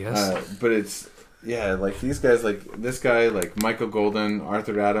of that, I guess. But it's. Yeah, like these guys, like this guy, like Michael Golden,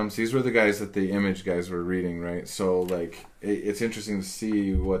 Arthur Adams, these were the guys that the image guys were reading, right? So, like, it's interesting to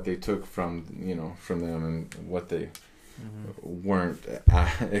see what they took from them and what they weren't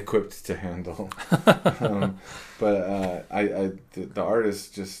equipped to handle. But the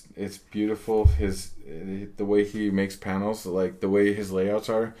artist just, it's beautiful. The way he makes panels, like the way his layouts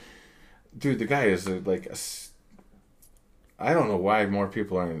are. Dude, the guy is I don't know why more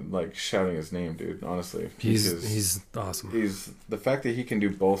people aren't like shouting his name, dude. Honestly, he's awesome. The fact that he can do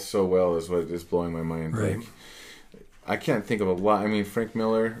both so well is what is blowing my mind. Right. Like, I can't think of a lot. I mean, Frank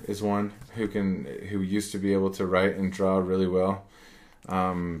Miller is one who used to be able to write and draw really well,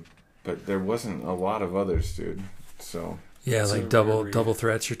 but there wasn't a lot of others, dude. So yeah, like double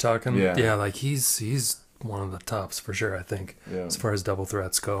threats you're talking. Yeah, like he's one of the tops for sure. I think as far as double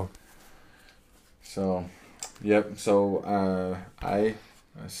threats go. So. Yep. So I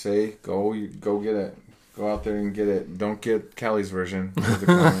say go get it. Go out there and get it. Don't get Callie's version of the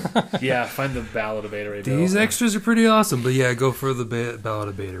comic. Yeah, find the Ballad of Beta Ray Bill. These extras are pretty awesome, but yeah, go for the Ballad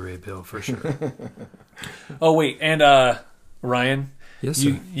of Beta Ray Bill for sure. Oh wait, and Ryan, yes,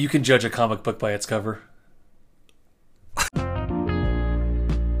 sir. You can judge a comic book by its cover.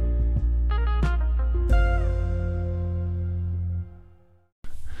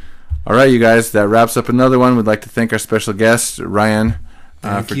 All right, you guys, that wraps up another one. We'd like to thank our special guest, Ryan,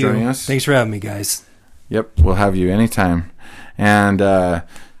 for joining us. Thanks for having me, guys. Yep, we'll have you anytime. And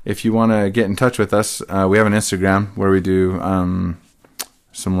if you want to get in touch with us, we have an Instagram where we do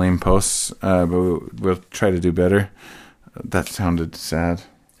some lame posts, but we'll try to do better. That sounded sad.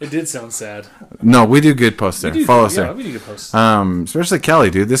 It did sound sad. No, we do good posts there. Follow us there. Yeah, we do good posts. Especially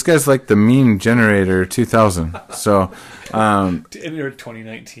Kelly, dude. This guy's like the meme generator 2000. So, and we're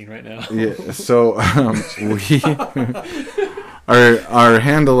 2019 right now. Yeah. So we our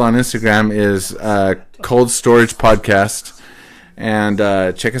handle on Instagram is Cold Storage Podcast, and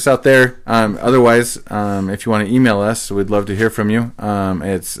check us out there. Otherwise, if you want to email us, we'd love to hear from you.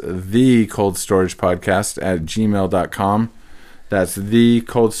 It's thecoldstoragepodcast@gmail.com. That's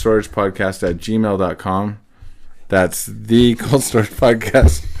thecoldstoragepodcast@gmail.com. That's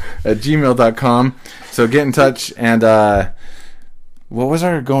thecoldstoragepodcast@gmail.com. So get in touch. And what was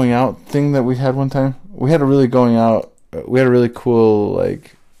our going out thing that we had one time? We had a really going out. We had a really cool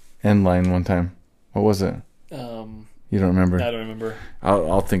like end line one time. What was it? You don't remember? I don't remember.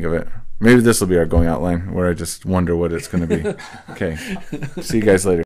 I'll think of it. Maybe this will be our going out line where I just wonder what it's going to be. Okay. See you guys later.